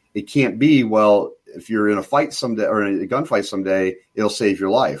doing it. It can't be, well, if you're in a fight someday or in a gunfight someday, it'll save your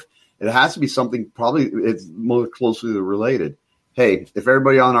life. It has to be something probably it's more closely related. Hey, if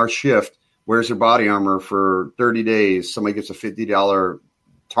everybody on our shift wears their body armor for 30 days, somebody gets a $50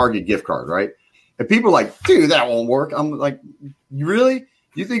 Target gift card, right? And people are like, dude, that won't work. I'm like, you really?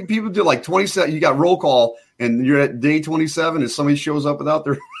 You think people do like 27? You got roll call and you're at day 27 and somebody shows up without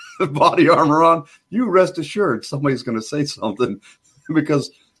their body armor on? You rest assured somebody's going to say something because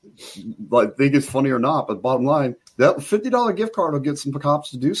I think it's funny or not. But bottom line, that $50 gift card will get some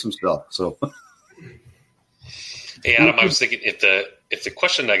cops to do some stuff. So, hey, Adam, I was thinking if the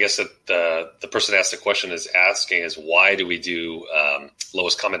question, I guess that the person asked the question is asking is why do we do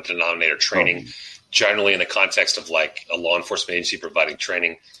lowest common denominator training? Generally in the context of like a law enforcement agency providing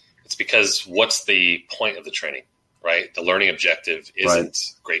training, it's because what's the point of the training, right? The learning objective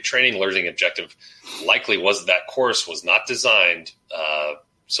isn't great training. Learning objective likely was that course was not designed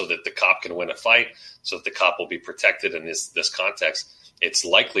so that the cop can win a fight, so that the cop will be protected in this context. It's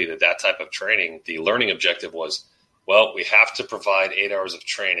likely that type of training, the learning objective was, well, we have to provide 8 hours of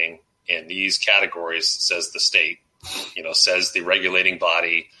training in these categories, says the state, says the regulating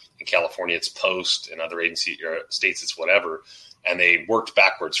body. In California, it's Post, and other agency or states, it's whatever. And they worked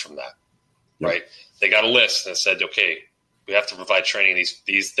backwards from that, right? They got a list and said, okay, we have to provide training in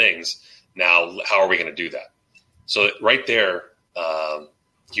these things. Now, how are we going to do that? So right there,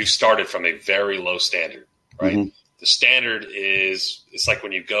 you started from a very low standard, right? Mm-hmm. The standard is, it's like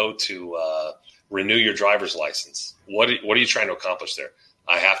when you go to renew your driver's license. What are you trying to accomplish there?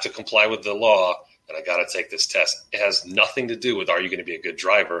 I have to comply with the law, and I got to take this test. It has nothing to do with are you going to be a good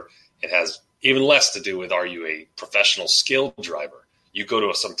driver. It has even less to do with are you a professional skilled driver. You go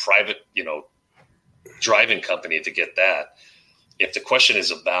to some private, driving company to get that. If the question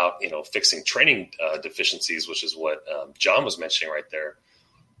is about, fixing training deficiencies, which is what John was mentioning right there,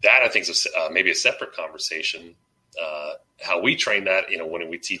 that I think is maybe a separate conversation. How we train that, when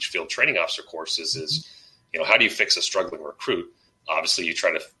we teach field training officer courses is, how do you fix a struggling recruit? Obviously, you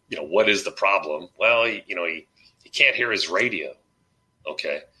try to, what is the problem? Well, he can't hear his radio.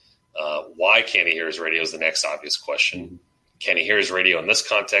 Okay. Why can't he hear his radio is the next obvious question. Can he hear his radio in this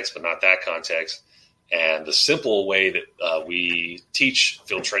context, but not that context? And the simple way that we teach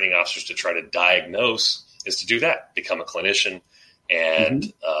field training officers to try to diagnose is to do that, become a clinician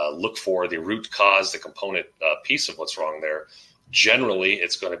and look for the root cause, the component piece of what's wrong there. Generally,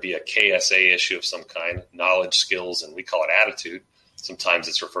 it's going to be a KSA issue of some kind, knowledge, skills, and we call it attitude. Sometimes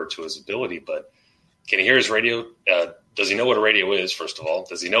it's referred to as ability, but can he hear his radio? Does he know what a radio is, first of all?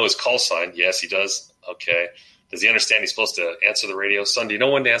 Does he know his call sign? Yes, he does. Okay. Does he understand he's supposed to answer the radio? Son, do you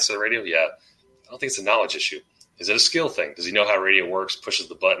know when to answer the radio? Yeah. I don't think it's a knowledge issue. Is it a skill thing? Does he know how radio works, pushes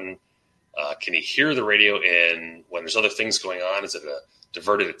the button? Can he hear the radio and when there's other things going on? Is it a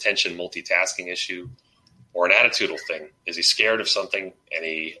diverted attention multitasking issue or an attitudinal thing? Is he scared of something and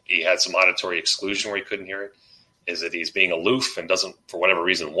he had some auditory exclusion where he couldn't hear it? Is it he's being aloof and doesn't, for whatever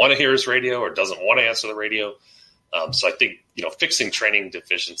reason, want to hear his radio or doesn't want to answer the radio? So I think, fixing training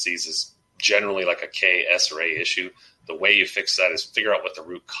deficiencies is generally like a K, S, or A issue. The way you fix that is figure out what the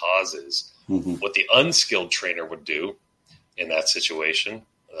root cause is. Mm-hmm. What the unskilled trainer would do in that situation,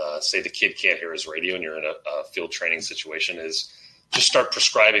 say the kid can't hear his radio and you're in a field training situation, is just start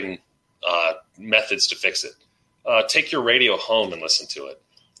prescribing methods to fix it. Take your radio home and listen to it.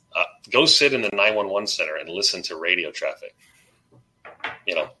 Go sit in the 911 center and listen to radio traffic.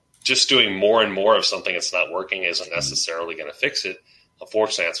 Just doing more and more of something that's not working isn't necessarily going to fix it.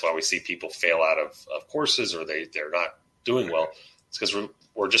 Unfortunately, that's why we see people fail out of courses or they're not doing well. It's because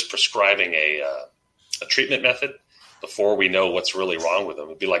we're just prescribing a treatment method before we know what's really wrong with them.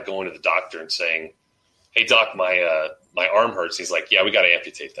 It'd be like going to the doctor and saying, "Hey, doc, my arm hurts." He's like, "Yeah, we got to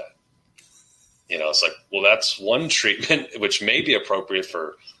amputate that." It's like, well, that's one treatment which may be appropriate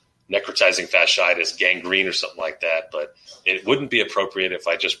for necrotizing fasciitis, gangrene, or something like that, but it wouldn't be appropriate if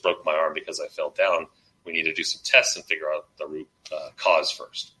I just broke my arm because I fell down. We need to do some tests and figure out the root cause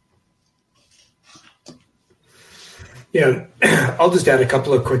first. Yeah, I'll just add a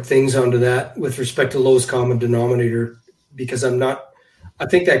couple of quick things onto that with respect to lowest common denominator, because I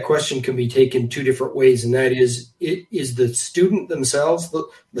think that question can be taken two different ways, and that is the student themselves the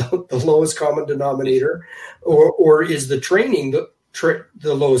lowest common denominator, or is the training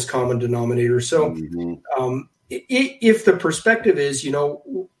the lowest common denominator? So if the perspective is,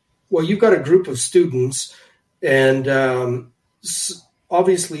 well, you've got a group of students and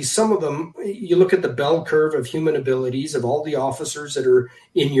obviously some of them, you look at the bell curve of human abilities of all the officers that are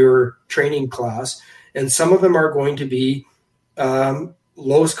in your training class, and some of them are going to be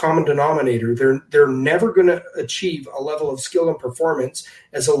lowest common denominator. They're never going to achieve a level of skill and performance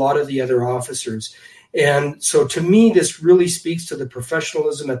as a lot of the other officers. And so to me, this really speaks to the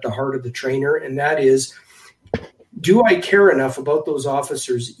professionalism at the heart of the trainer. And that is, do I care enough about those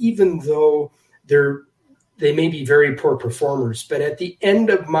officers, even though they may be very poor performers, but at the end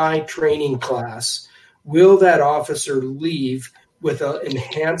of my training class, will that officer leave with an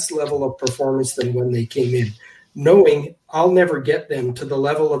enhanced level of performance than when they came in, knowing I'll never get them to the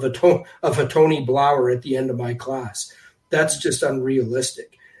level of a Tony Blauer at the end of my class? That's just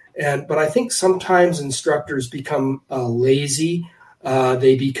unrealistic. But I think sometimes instructors become lazy.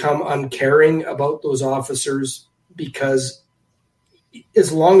 They become uncaring about those officers because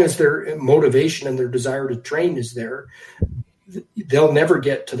as long as their motivation and their desire to train is there, they'll never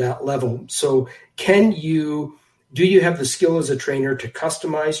get to that level. So do you have the skill as a trainer to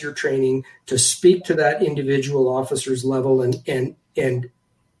customize your training, to speak to that individual officer's level and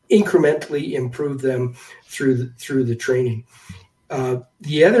incrementally improve them through the training?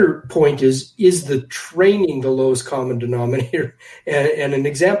 The other point is the training the lowest common denominator? And an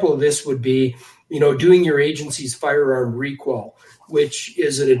example of this would be, doing your agency's firearm requal, which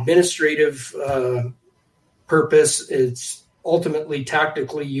is an administrative purpose. It's ultimately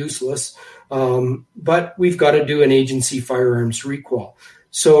tactically useless, but we've got to do an agency firearms requal.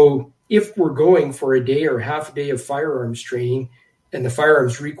 So if we're going for a day or half a day of firearms training and the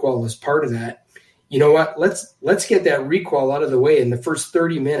firearms requal is part of that, you know what, let's get that recall out of the way in the first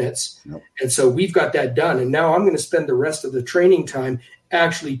 30 minutes. Yep. And so we've got that done. And now I'm going to spend the rest of the training time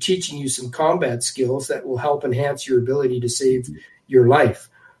actually teaching you some combat skills that will help enhance your ability to save your life.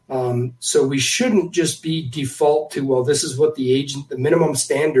 So we shouldn't just be default to, well, this is what the minimum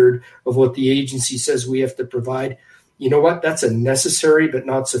standard of what the agency says we have to provide. You know what, that's a necessary but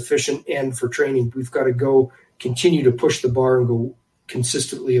not sufficient end for training. We've got to continue to push the bar and go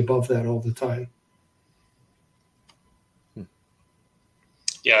consistently above that all the time.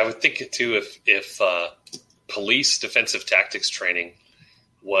 Yeah, I would think too, if police defensive tactics training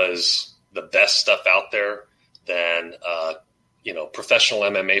was the best stuff out there, then professional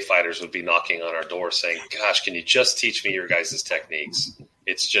MMA fighters would be knocking on our door saying, "Gosh, can you just teach me your guys' techniques?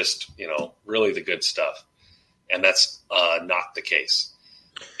 It's just really the good stuff." And that's not the case.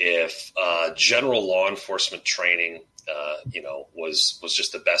 If general law enforcement training, was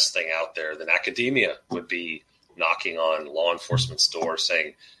just the best thing out there, then academia would be knocking on law enforcement's door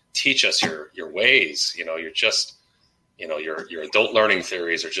saying, "Teach us your ways. You're just, your adult learning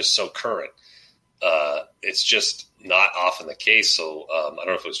theories are just so current. It's just not often the case. So I don't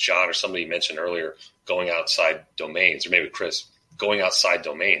know if it was John or somebody mentioned earlier, going outside domains, or maybe Chris, going outside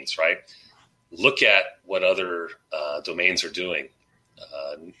domains, right? Look at what other domains are doing,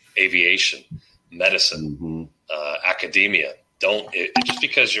 aviation, medicine, academia. Just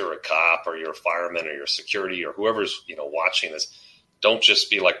because you're a cop or you're a fireman or you're security or whoever's watching this, don't just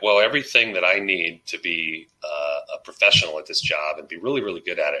be like, well, everything that I need to be a professional at this job and be really, really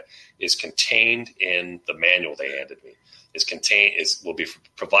good at it is contained in the manual they handed me. Will be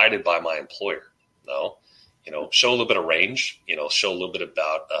provided by my employer. No, show a little bit of range. Show a little bit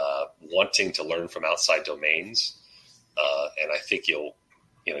about wanting to learn from outside domains, and I think you'll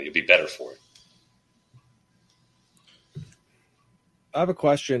be better for it. I have a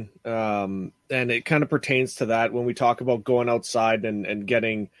question, and it kind of pertains to that when we talk about going outside and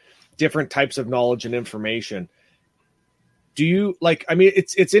getting different types of knowledge and information. Do you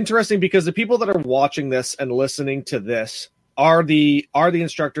it's interesting because the people that are watching this and listening to this are the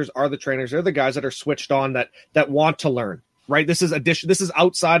instructors, are the trainers, they're the guys that are switched on that want to learn, right? This is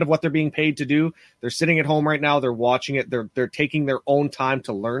outside of what they're being paid to do. They're sitting at home right now. They're watching it. They're taking their own time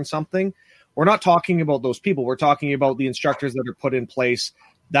to learn something. We're not talking about those people. We're talking about the instructors that are put in place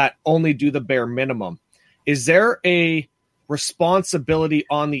that only do the bare minimum. Is there a responsibility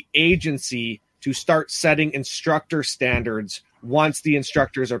on the agency to start setting instructor standards once the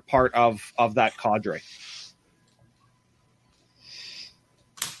instructors are part of that cadre?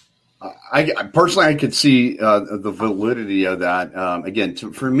 I personally, I could see the validity of that. Again,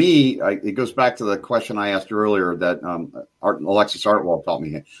 for me, it goes back to the question I asked earlier that Alexis Artwell taught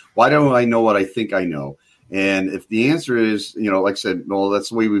me. Why don't I know what I think I know? And if the answer is, like I said, well, that's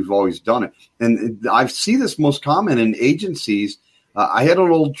the way we've always done it. And I see this most common in agencies. I had an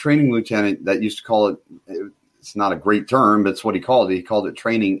old training lieutenant that used to call it, it's not a great term, but it's what he called it. He called it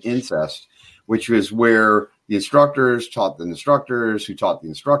training incest, which was where the instructors taught the instructors who taught the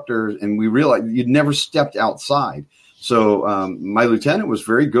instructors, and we realized you'd never stepped outside. So my lieutenant was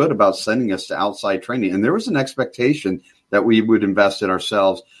very good about sending us to outside training, and there was an expectation that we would invest in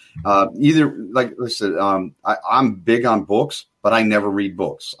ourselves. Either, like I said, I'm big on books, but I never read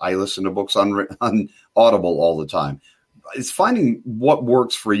books. I listen to books on Audible all the time. It's finding what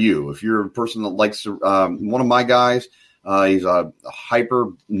works for you. If you're a person that likes to, one of my guys, he's a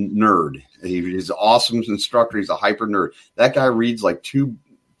hyper nerd. He's an awesome instructor. He's a hyper nerd. That guy reads like two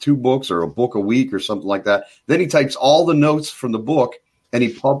books or a book a week or something like that. Then he types all the notes from the book and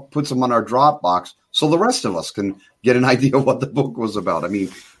he puts them on our Dropbox so the rest of us can get an idea of what the book was about. I mean,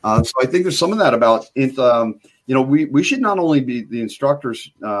 so I think there's some of that about it. We should not only be the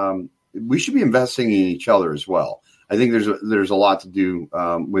instructors, we should be investing in each other as well. I think there's a lot to do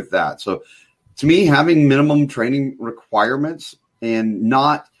with that. So to me, having minimum training requirements and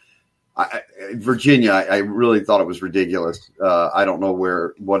not Virginia, I really thought it was ridiculous. I don't know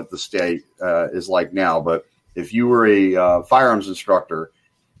what the state is like now, but if you were a firearms instructor,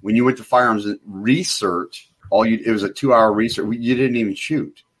 when you went to firearms research, it was a 2-hour research. You didn't even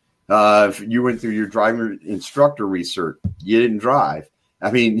shoot. If you went through your driver instructor research, you didn't drive.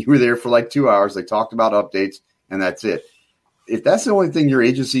 I mean, you were there for like 2 hours. They talked about updates, and that's it. If that's the only thing your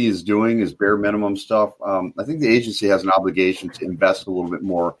agency is doing is bare minimum stuff, I think the agency has an obligation to invest a little bit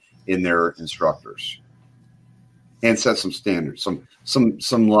more in their instructors and set some standards,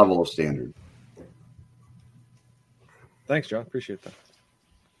 some level of standard. Thanks, John. Appreciate that.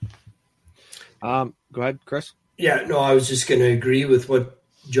 Go ahead, Chris. Yeah, no, I was just going to agree with what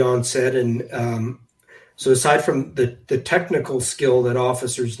John said. And so aside from the technical skill that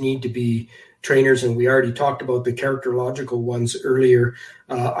officers need to be trainers, and we already talked about the characterological ones earlier,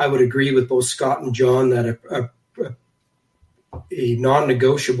 I would agree with both Scott and John that a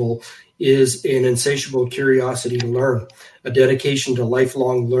non-negotiable is an insatiable curiosity to learn, a dedication to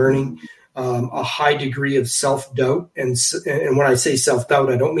lifelong learning, a high degree of self-doubt. And when I say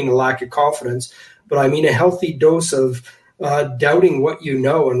self-doubt, I don't mean a lack of confidence, but I mean a healthy dose of doubting what you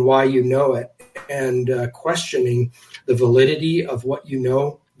know and why you know it, and questioning the validity of what you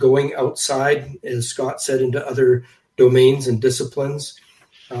know, going outside, as Scott said, into other domains and disciplines,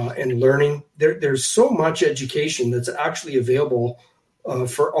 and learning. There's so much education that's actually available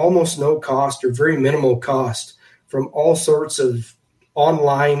for almost no cost or very minimal cost from all sorts of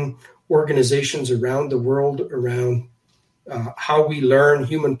online organizations around the world around how we learn,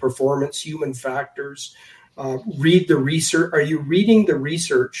 human performance, human factors. Read the research. Are you reading the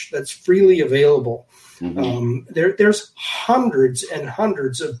research that's freely available? Mm-hmm. There's hundreds and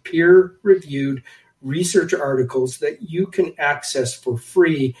hundreds of peer-reviewed research articles that you can access for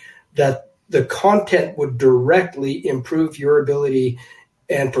free that the content would directly improve your ability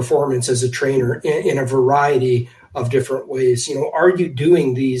and performance as a trainer in a variety of different ways. Are you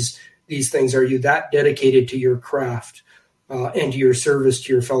doing these things? Are you that dedicated to your craft and to your service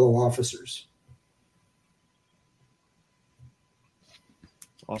to your fellow officers?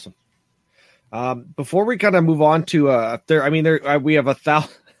 Awesome. Before we kind of move on to we have 1,000.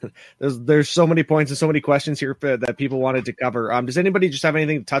 There's so many points and so many questions here that people wanted to cover. Does anybody just have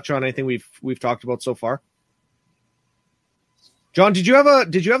anything to touch on? Anything we've talked about so far? John, did you have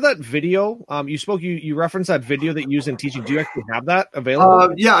that video? You referenced that video that you use in teaching. Do you actually have that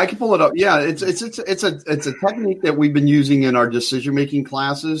available? Yeah, I can pull it up. Yeah, it's a technique that we've been using in our decision making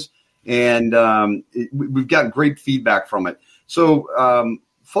classes, and we've got great feedback from it. So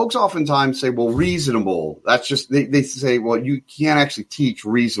folks oftentimes say, "Well, reasonable." That's just they say, "Well, you can't actually teach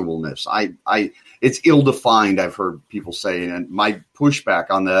reasonableness." It's ill defined. I've heard people say, and my pushback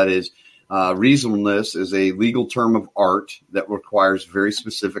on that is. Reasonableness is a legal term of art that requires very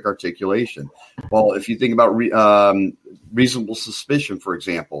specific articulation. Well, if you think about reasonable suspicion, for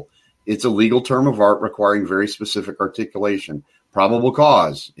example, it's a legal term of art requiring very specific articulation. Probable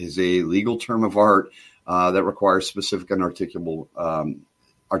cause is a legal term of art that requires specific and articulable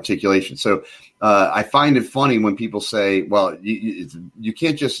articulation. So I find it funny when people say, well, you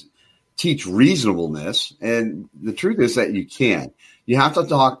can't just teach reasonableness. And the truth is that you can. You have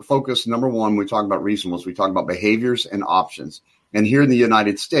to focus, number one, we talk about reasonableness, we talk about behaviors and options. And here in the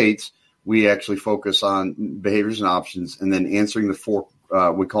United States, we actually focus on behaviors and options and then answering the four,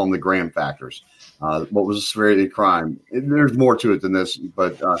 we call them the Graham factors. What was the severity of the crime? There's more to it than this,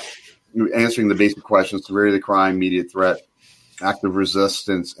 but answering the basic questions: severity of the crime, immediate threat, active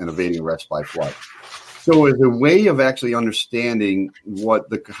resistance, and evading arrest by flight. So as a way of actually understanding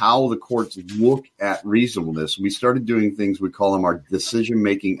how the courts look at reasonableness, we started doing things, we call them our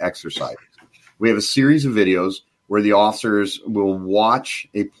decision-making exercises. We have a series of videos where the officers will watch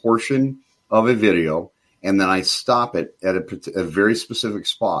a portion of a video, and then I stop it at a very specific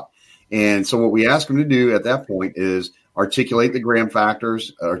spot. And so what we ask them to do at that point is articulate the Graham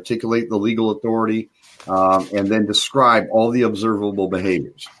factors, articulate the legal authority, and then describe all the observable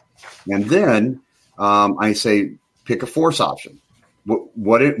behaviors. And then I say, pick a force option.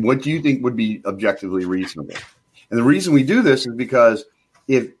 What do you think would be objectively reasonable? And the reason we do this is because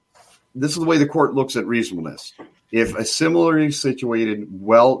if this is the way the court looks at reasonableness, if a similarly situated,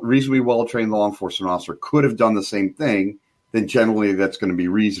 reasonably well-trained law enforcement officer could have done the same thing, then generally that's going to be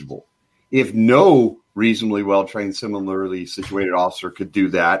reasonable. If no reasonably well-trained, similarly situated officer could do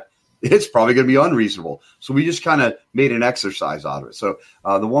that, it's probably going to be unreasonable. So we just kind of made an exercise out of it. So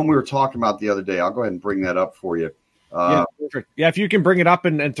the one we were talking about the other day, I'll go ahead and bring that up for you. Yeah, perfect. Yeah, if you can bring it up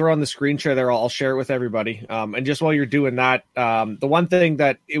and throw on the screen share there, I'll share it with everybody. And just while you're doing that, the one thing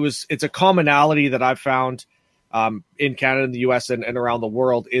that it's a commonality that I've found in Canada and the US and around the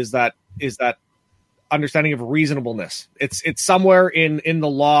world is that understanding of reasonableness. It's somewhere in the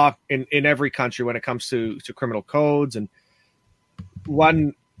law in every country when it comes to criminal codes and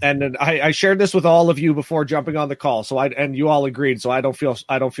one. And I shared this with all of you before jumping on the call. And you all agreed. So I don't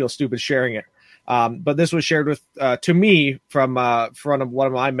feel stupid sharing it. But this was shared with to me from one of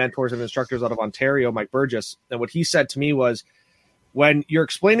my mentors and instructors out of Ontario, Mike Burgess. And what he said to me was, when you're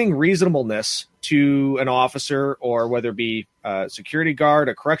explaining reasonableness to an officer, or whether it be a security guard,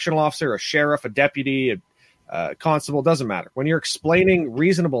 a correctional officer, a sheriff, a deputy, a constable, doesn't matter. When you're explaining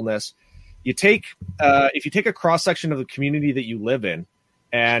reasonableness, if you take a cross section of the community that you live in,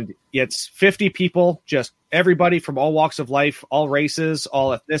 and it's 50 people, just everybody from all walks of life, all races,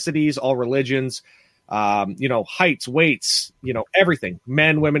 all ethnicities, all religions, heights, weights, everything,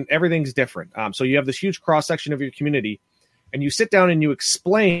 men, women, everything's different. So you have this huge cross section of your community, and you sit down and you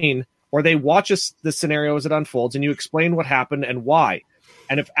explain, or they watch the scenario as it unfolds, and you explain what happened and why.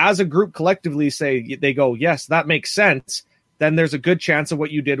 And if as a group collectively they go, yes, that makes sense, then there's a good chance of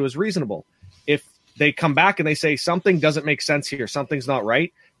what you did was reasonable. If they come back and they say something doesn't make sense here, something's not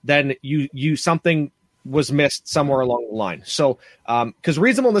right, then something was missed somewhere along the line. So because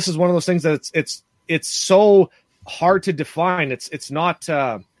reasonableness is one of those things that it's so hard to define. It's not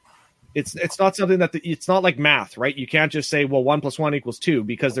something that it's not like math, right? You can't just say, well, 1 + 1 = 2,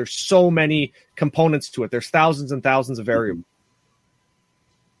 because there's so many components to it. There's thousands and thousands of variables.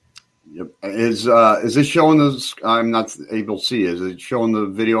 Yep. Is this showing this? I'm not able to see. Is it showing the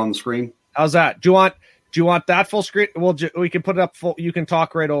video on the screen? How's that? Do you want that full screen? We can put it up full. You can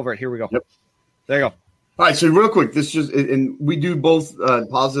talk right over it. Here we go. Yep. There you go. All right. So real quick, and we do both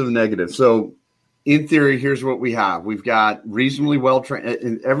positive and negative. So in theory, here's what we have. We've got reasonably well-trained,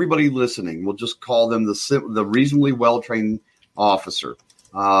 and everybody listening, we'll just call them the reasonably well-trained officer.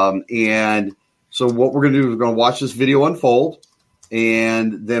 And so what we're going to do is we're going to watch this video unfold,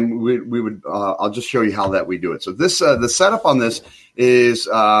 and then we would I'll just show you how that we do it. So this the setup on this is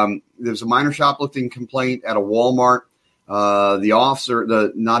there's a minor shoplifting complaint at a Walmart. The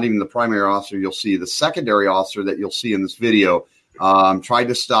officer, not even the primary officer, you'll see the secondary officer that you'll see in this video tried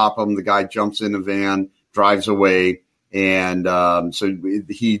to stop him. The guy jumps in a van, drives away, and so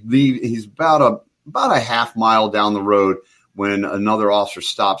he's about a half mile down the road when another officer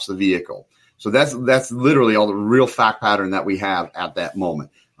stops the vehicle. So that's literally all the real fact pattern that we have at that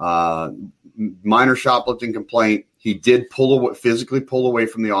moment. Minor shoplifting complaint. He did physically pull away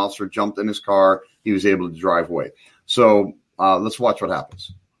from the officer, jumped in his car. He was able to drive away. So let's watch what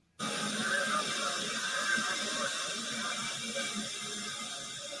happens.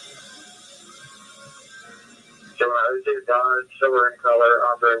 Silver in color,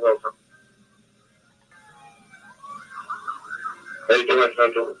 Andre Wilson. How you doing,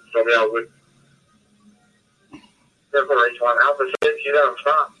 Central? Somebody else with H1 Alpha 6, you don't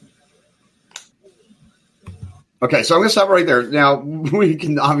stop. Okay, so I'm going to stop right there. Now, we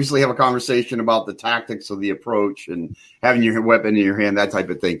can obviously have a conversation about the tactics of the approach and having your weapon in your hand, that type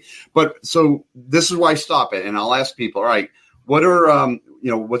of thing. But so this is why I stop it, and I'll ask people, all right, what are,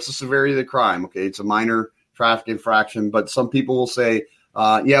 what's the severity of the crime? Okay, it's a minor traffic infraction, but some people will say,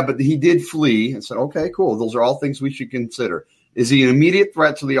 yeah, but he did flee. And said, okay, cool. Those are all things we should consider. Is he an immediate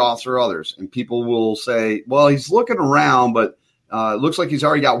threat to the officer or others? And people will say, well, he's looking around, but it looks like he's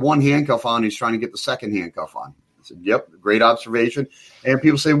already got one handcuff on. He's trying to get the second handcuff on. I said, yep, great observation. And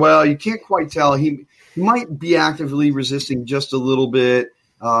people say, well, you can't quite tell. He might be actively resisting just a little bit.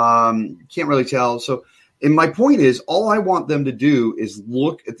 Can't really tell. So, and my point is, all I want them to do is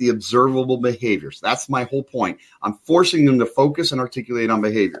look at the observable behaviors. That's my whole point. I'm forcing them to focus and articulate on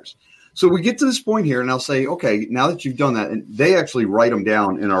behaviors. So we get to this point here, and I'll say, okay, now that you've done that, and they actually write them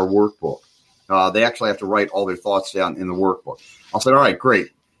down in our workbook. They actually have to write all their thoughts down in the workbook. I'll say, all right, great.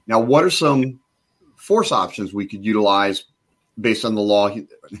 Now, what are some force options we could utilize based on the law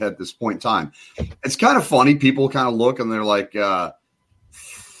at this point in time? It's kind of funny. People kind of look, and they're like,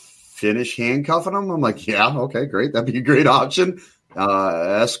 finish handcuffing them? I'm like, yeah, okay, great. That'd be a great option.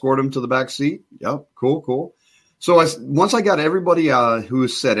 Escort them to the back seat. Yep, cool. So once I got everybody who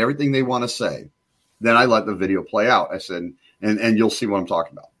has said everything they want to say, then I let the video play out. I said, and you'll see what I'm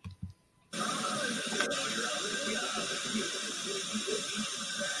talking about.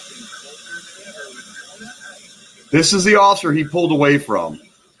 This is the officer he pulled away from.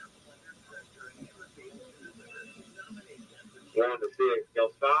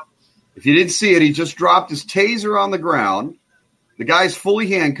 If you didn't see it, he just dropped his taser on the ground. The guy's fully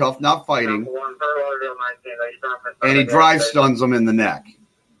handcuffed, not fighting. And he drive stuns him in the neck.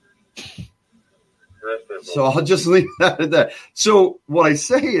 So I'll just leave that at that. So what I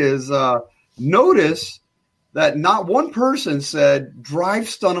say is, notice that not one person said drive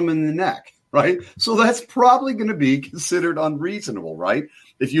stun him in the neck, right? So that's probably going to be considered unreasonable, right?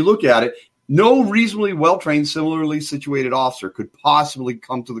 If you look at it, no reasonably well-trained, similarly situated officer could possibly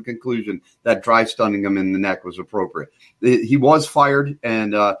come to the conclusion that drive stunning him in the neck was appropriate. He was fired,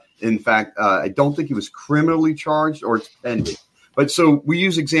 and in fact, I don't think he was criminally charged or pending. But so we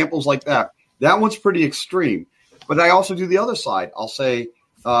use examples like that. That one's pretty extreme. But I also do the other side. I'll say,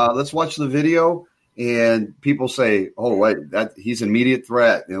 let's watch the video, and people say, oh, wait, that he's an immediate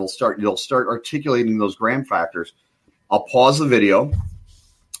threat. And they'll start articulating those gram factors. I'll pause the video.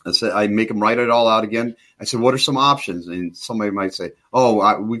 I make them write it all out again. I said, what are some options? And somebody might say,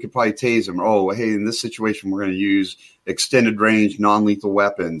 we could probably tase him. Or, hey, in this situation, we're going to use extended range, non-lethal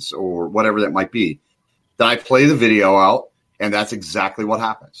weapons or whatever that might be. Then I play the video out, and that's exactly what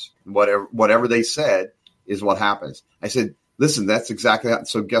happens. Whatever they said is what happens. I said, listen, that's exactly that.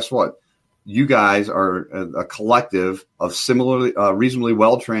 So guess what? You guys are a collective of similarly, reasonably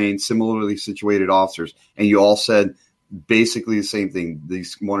well-trained, similarly situated officers, and you all said basically the same thing,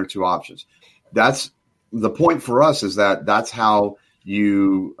 these one or two options. That's the point for us, is that's how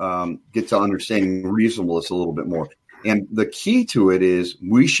you get to understanding reasonableness a little bit more. And the key to it is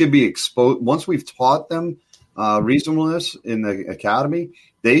we should be exposed. Once we've taught them reasonableness in the academy,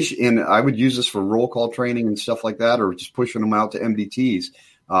 and I would use this for roll call training and stuff like that, or just pushing them out to MDTs.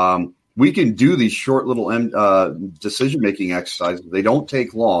 We can do these short little decision-making exercises. They don't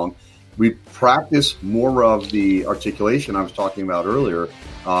take long. We practice more of the articulation I was talking about earlier,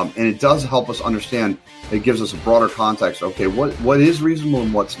 and it does help us understand. It gives us a broader context. Okay, what is reasonable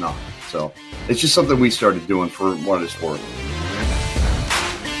and what's not. So it's just something we started doing for what it's worth.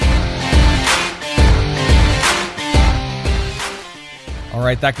 All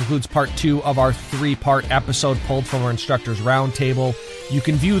right, that concludes part 2 of our 3-part episode pulled from our Instructors Roundtable. You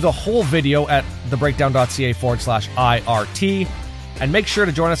can view the whole video at thebreakdown.ca/IRT. And make sure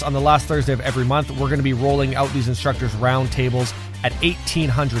to join us on the last Thursday of every month. We're going to be rolling out these instructors roundtables at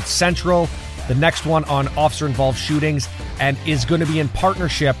 1800 Central. The next one on officer-involved shootings, and is going to be in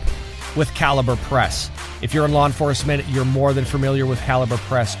partnership with Caliber Press. If you're in law enforcement, you're more than familiar with Caliber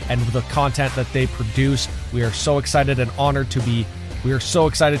Press and the content that they produce. We are so excited and honored to be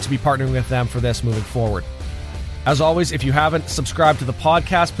partnering with them for this moving forward. As always, if you haven't subscribed to the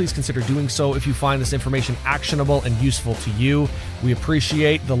podcast, please consider doing so if you find this information actionable and useful to you. We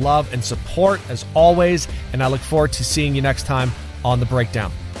appreciate the love and support as always, and I look forward to seeing you next time on The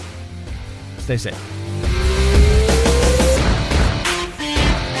Breakdown. Stay safe.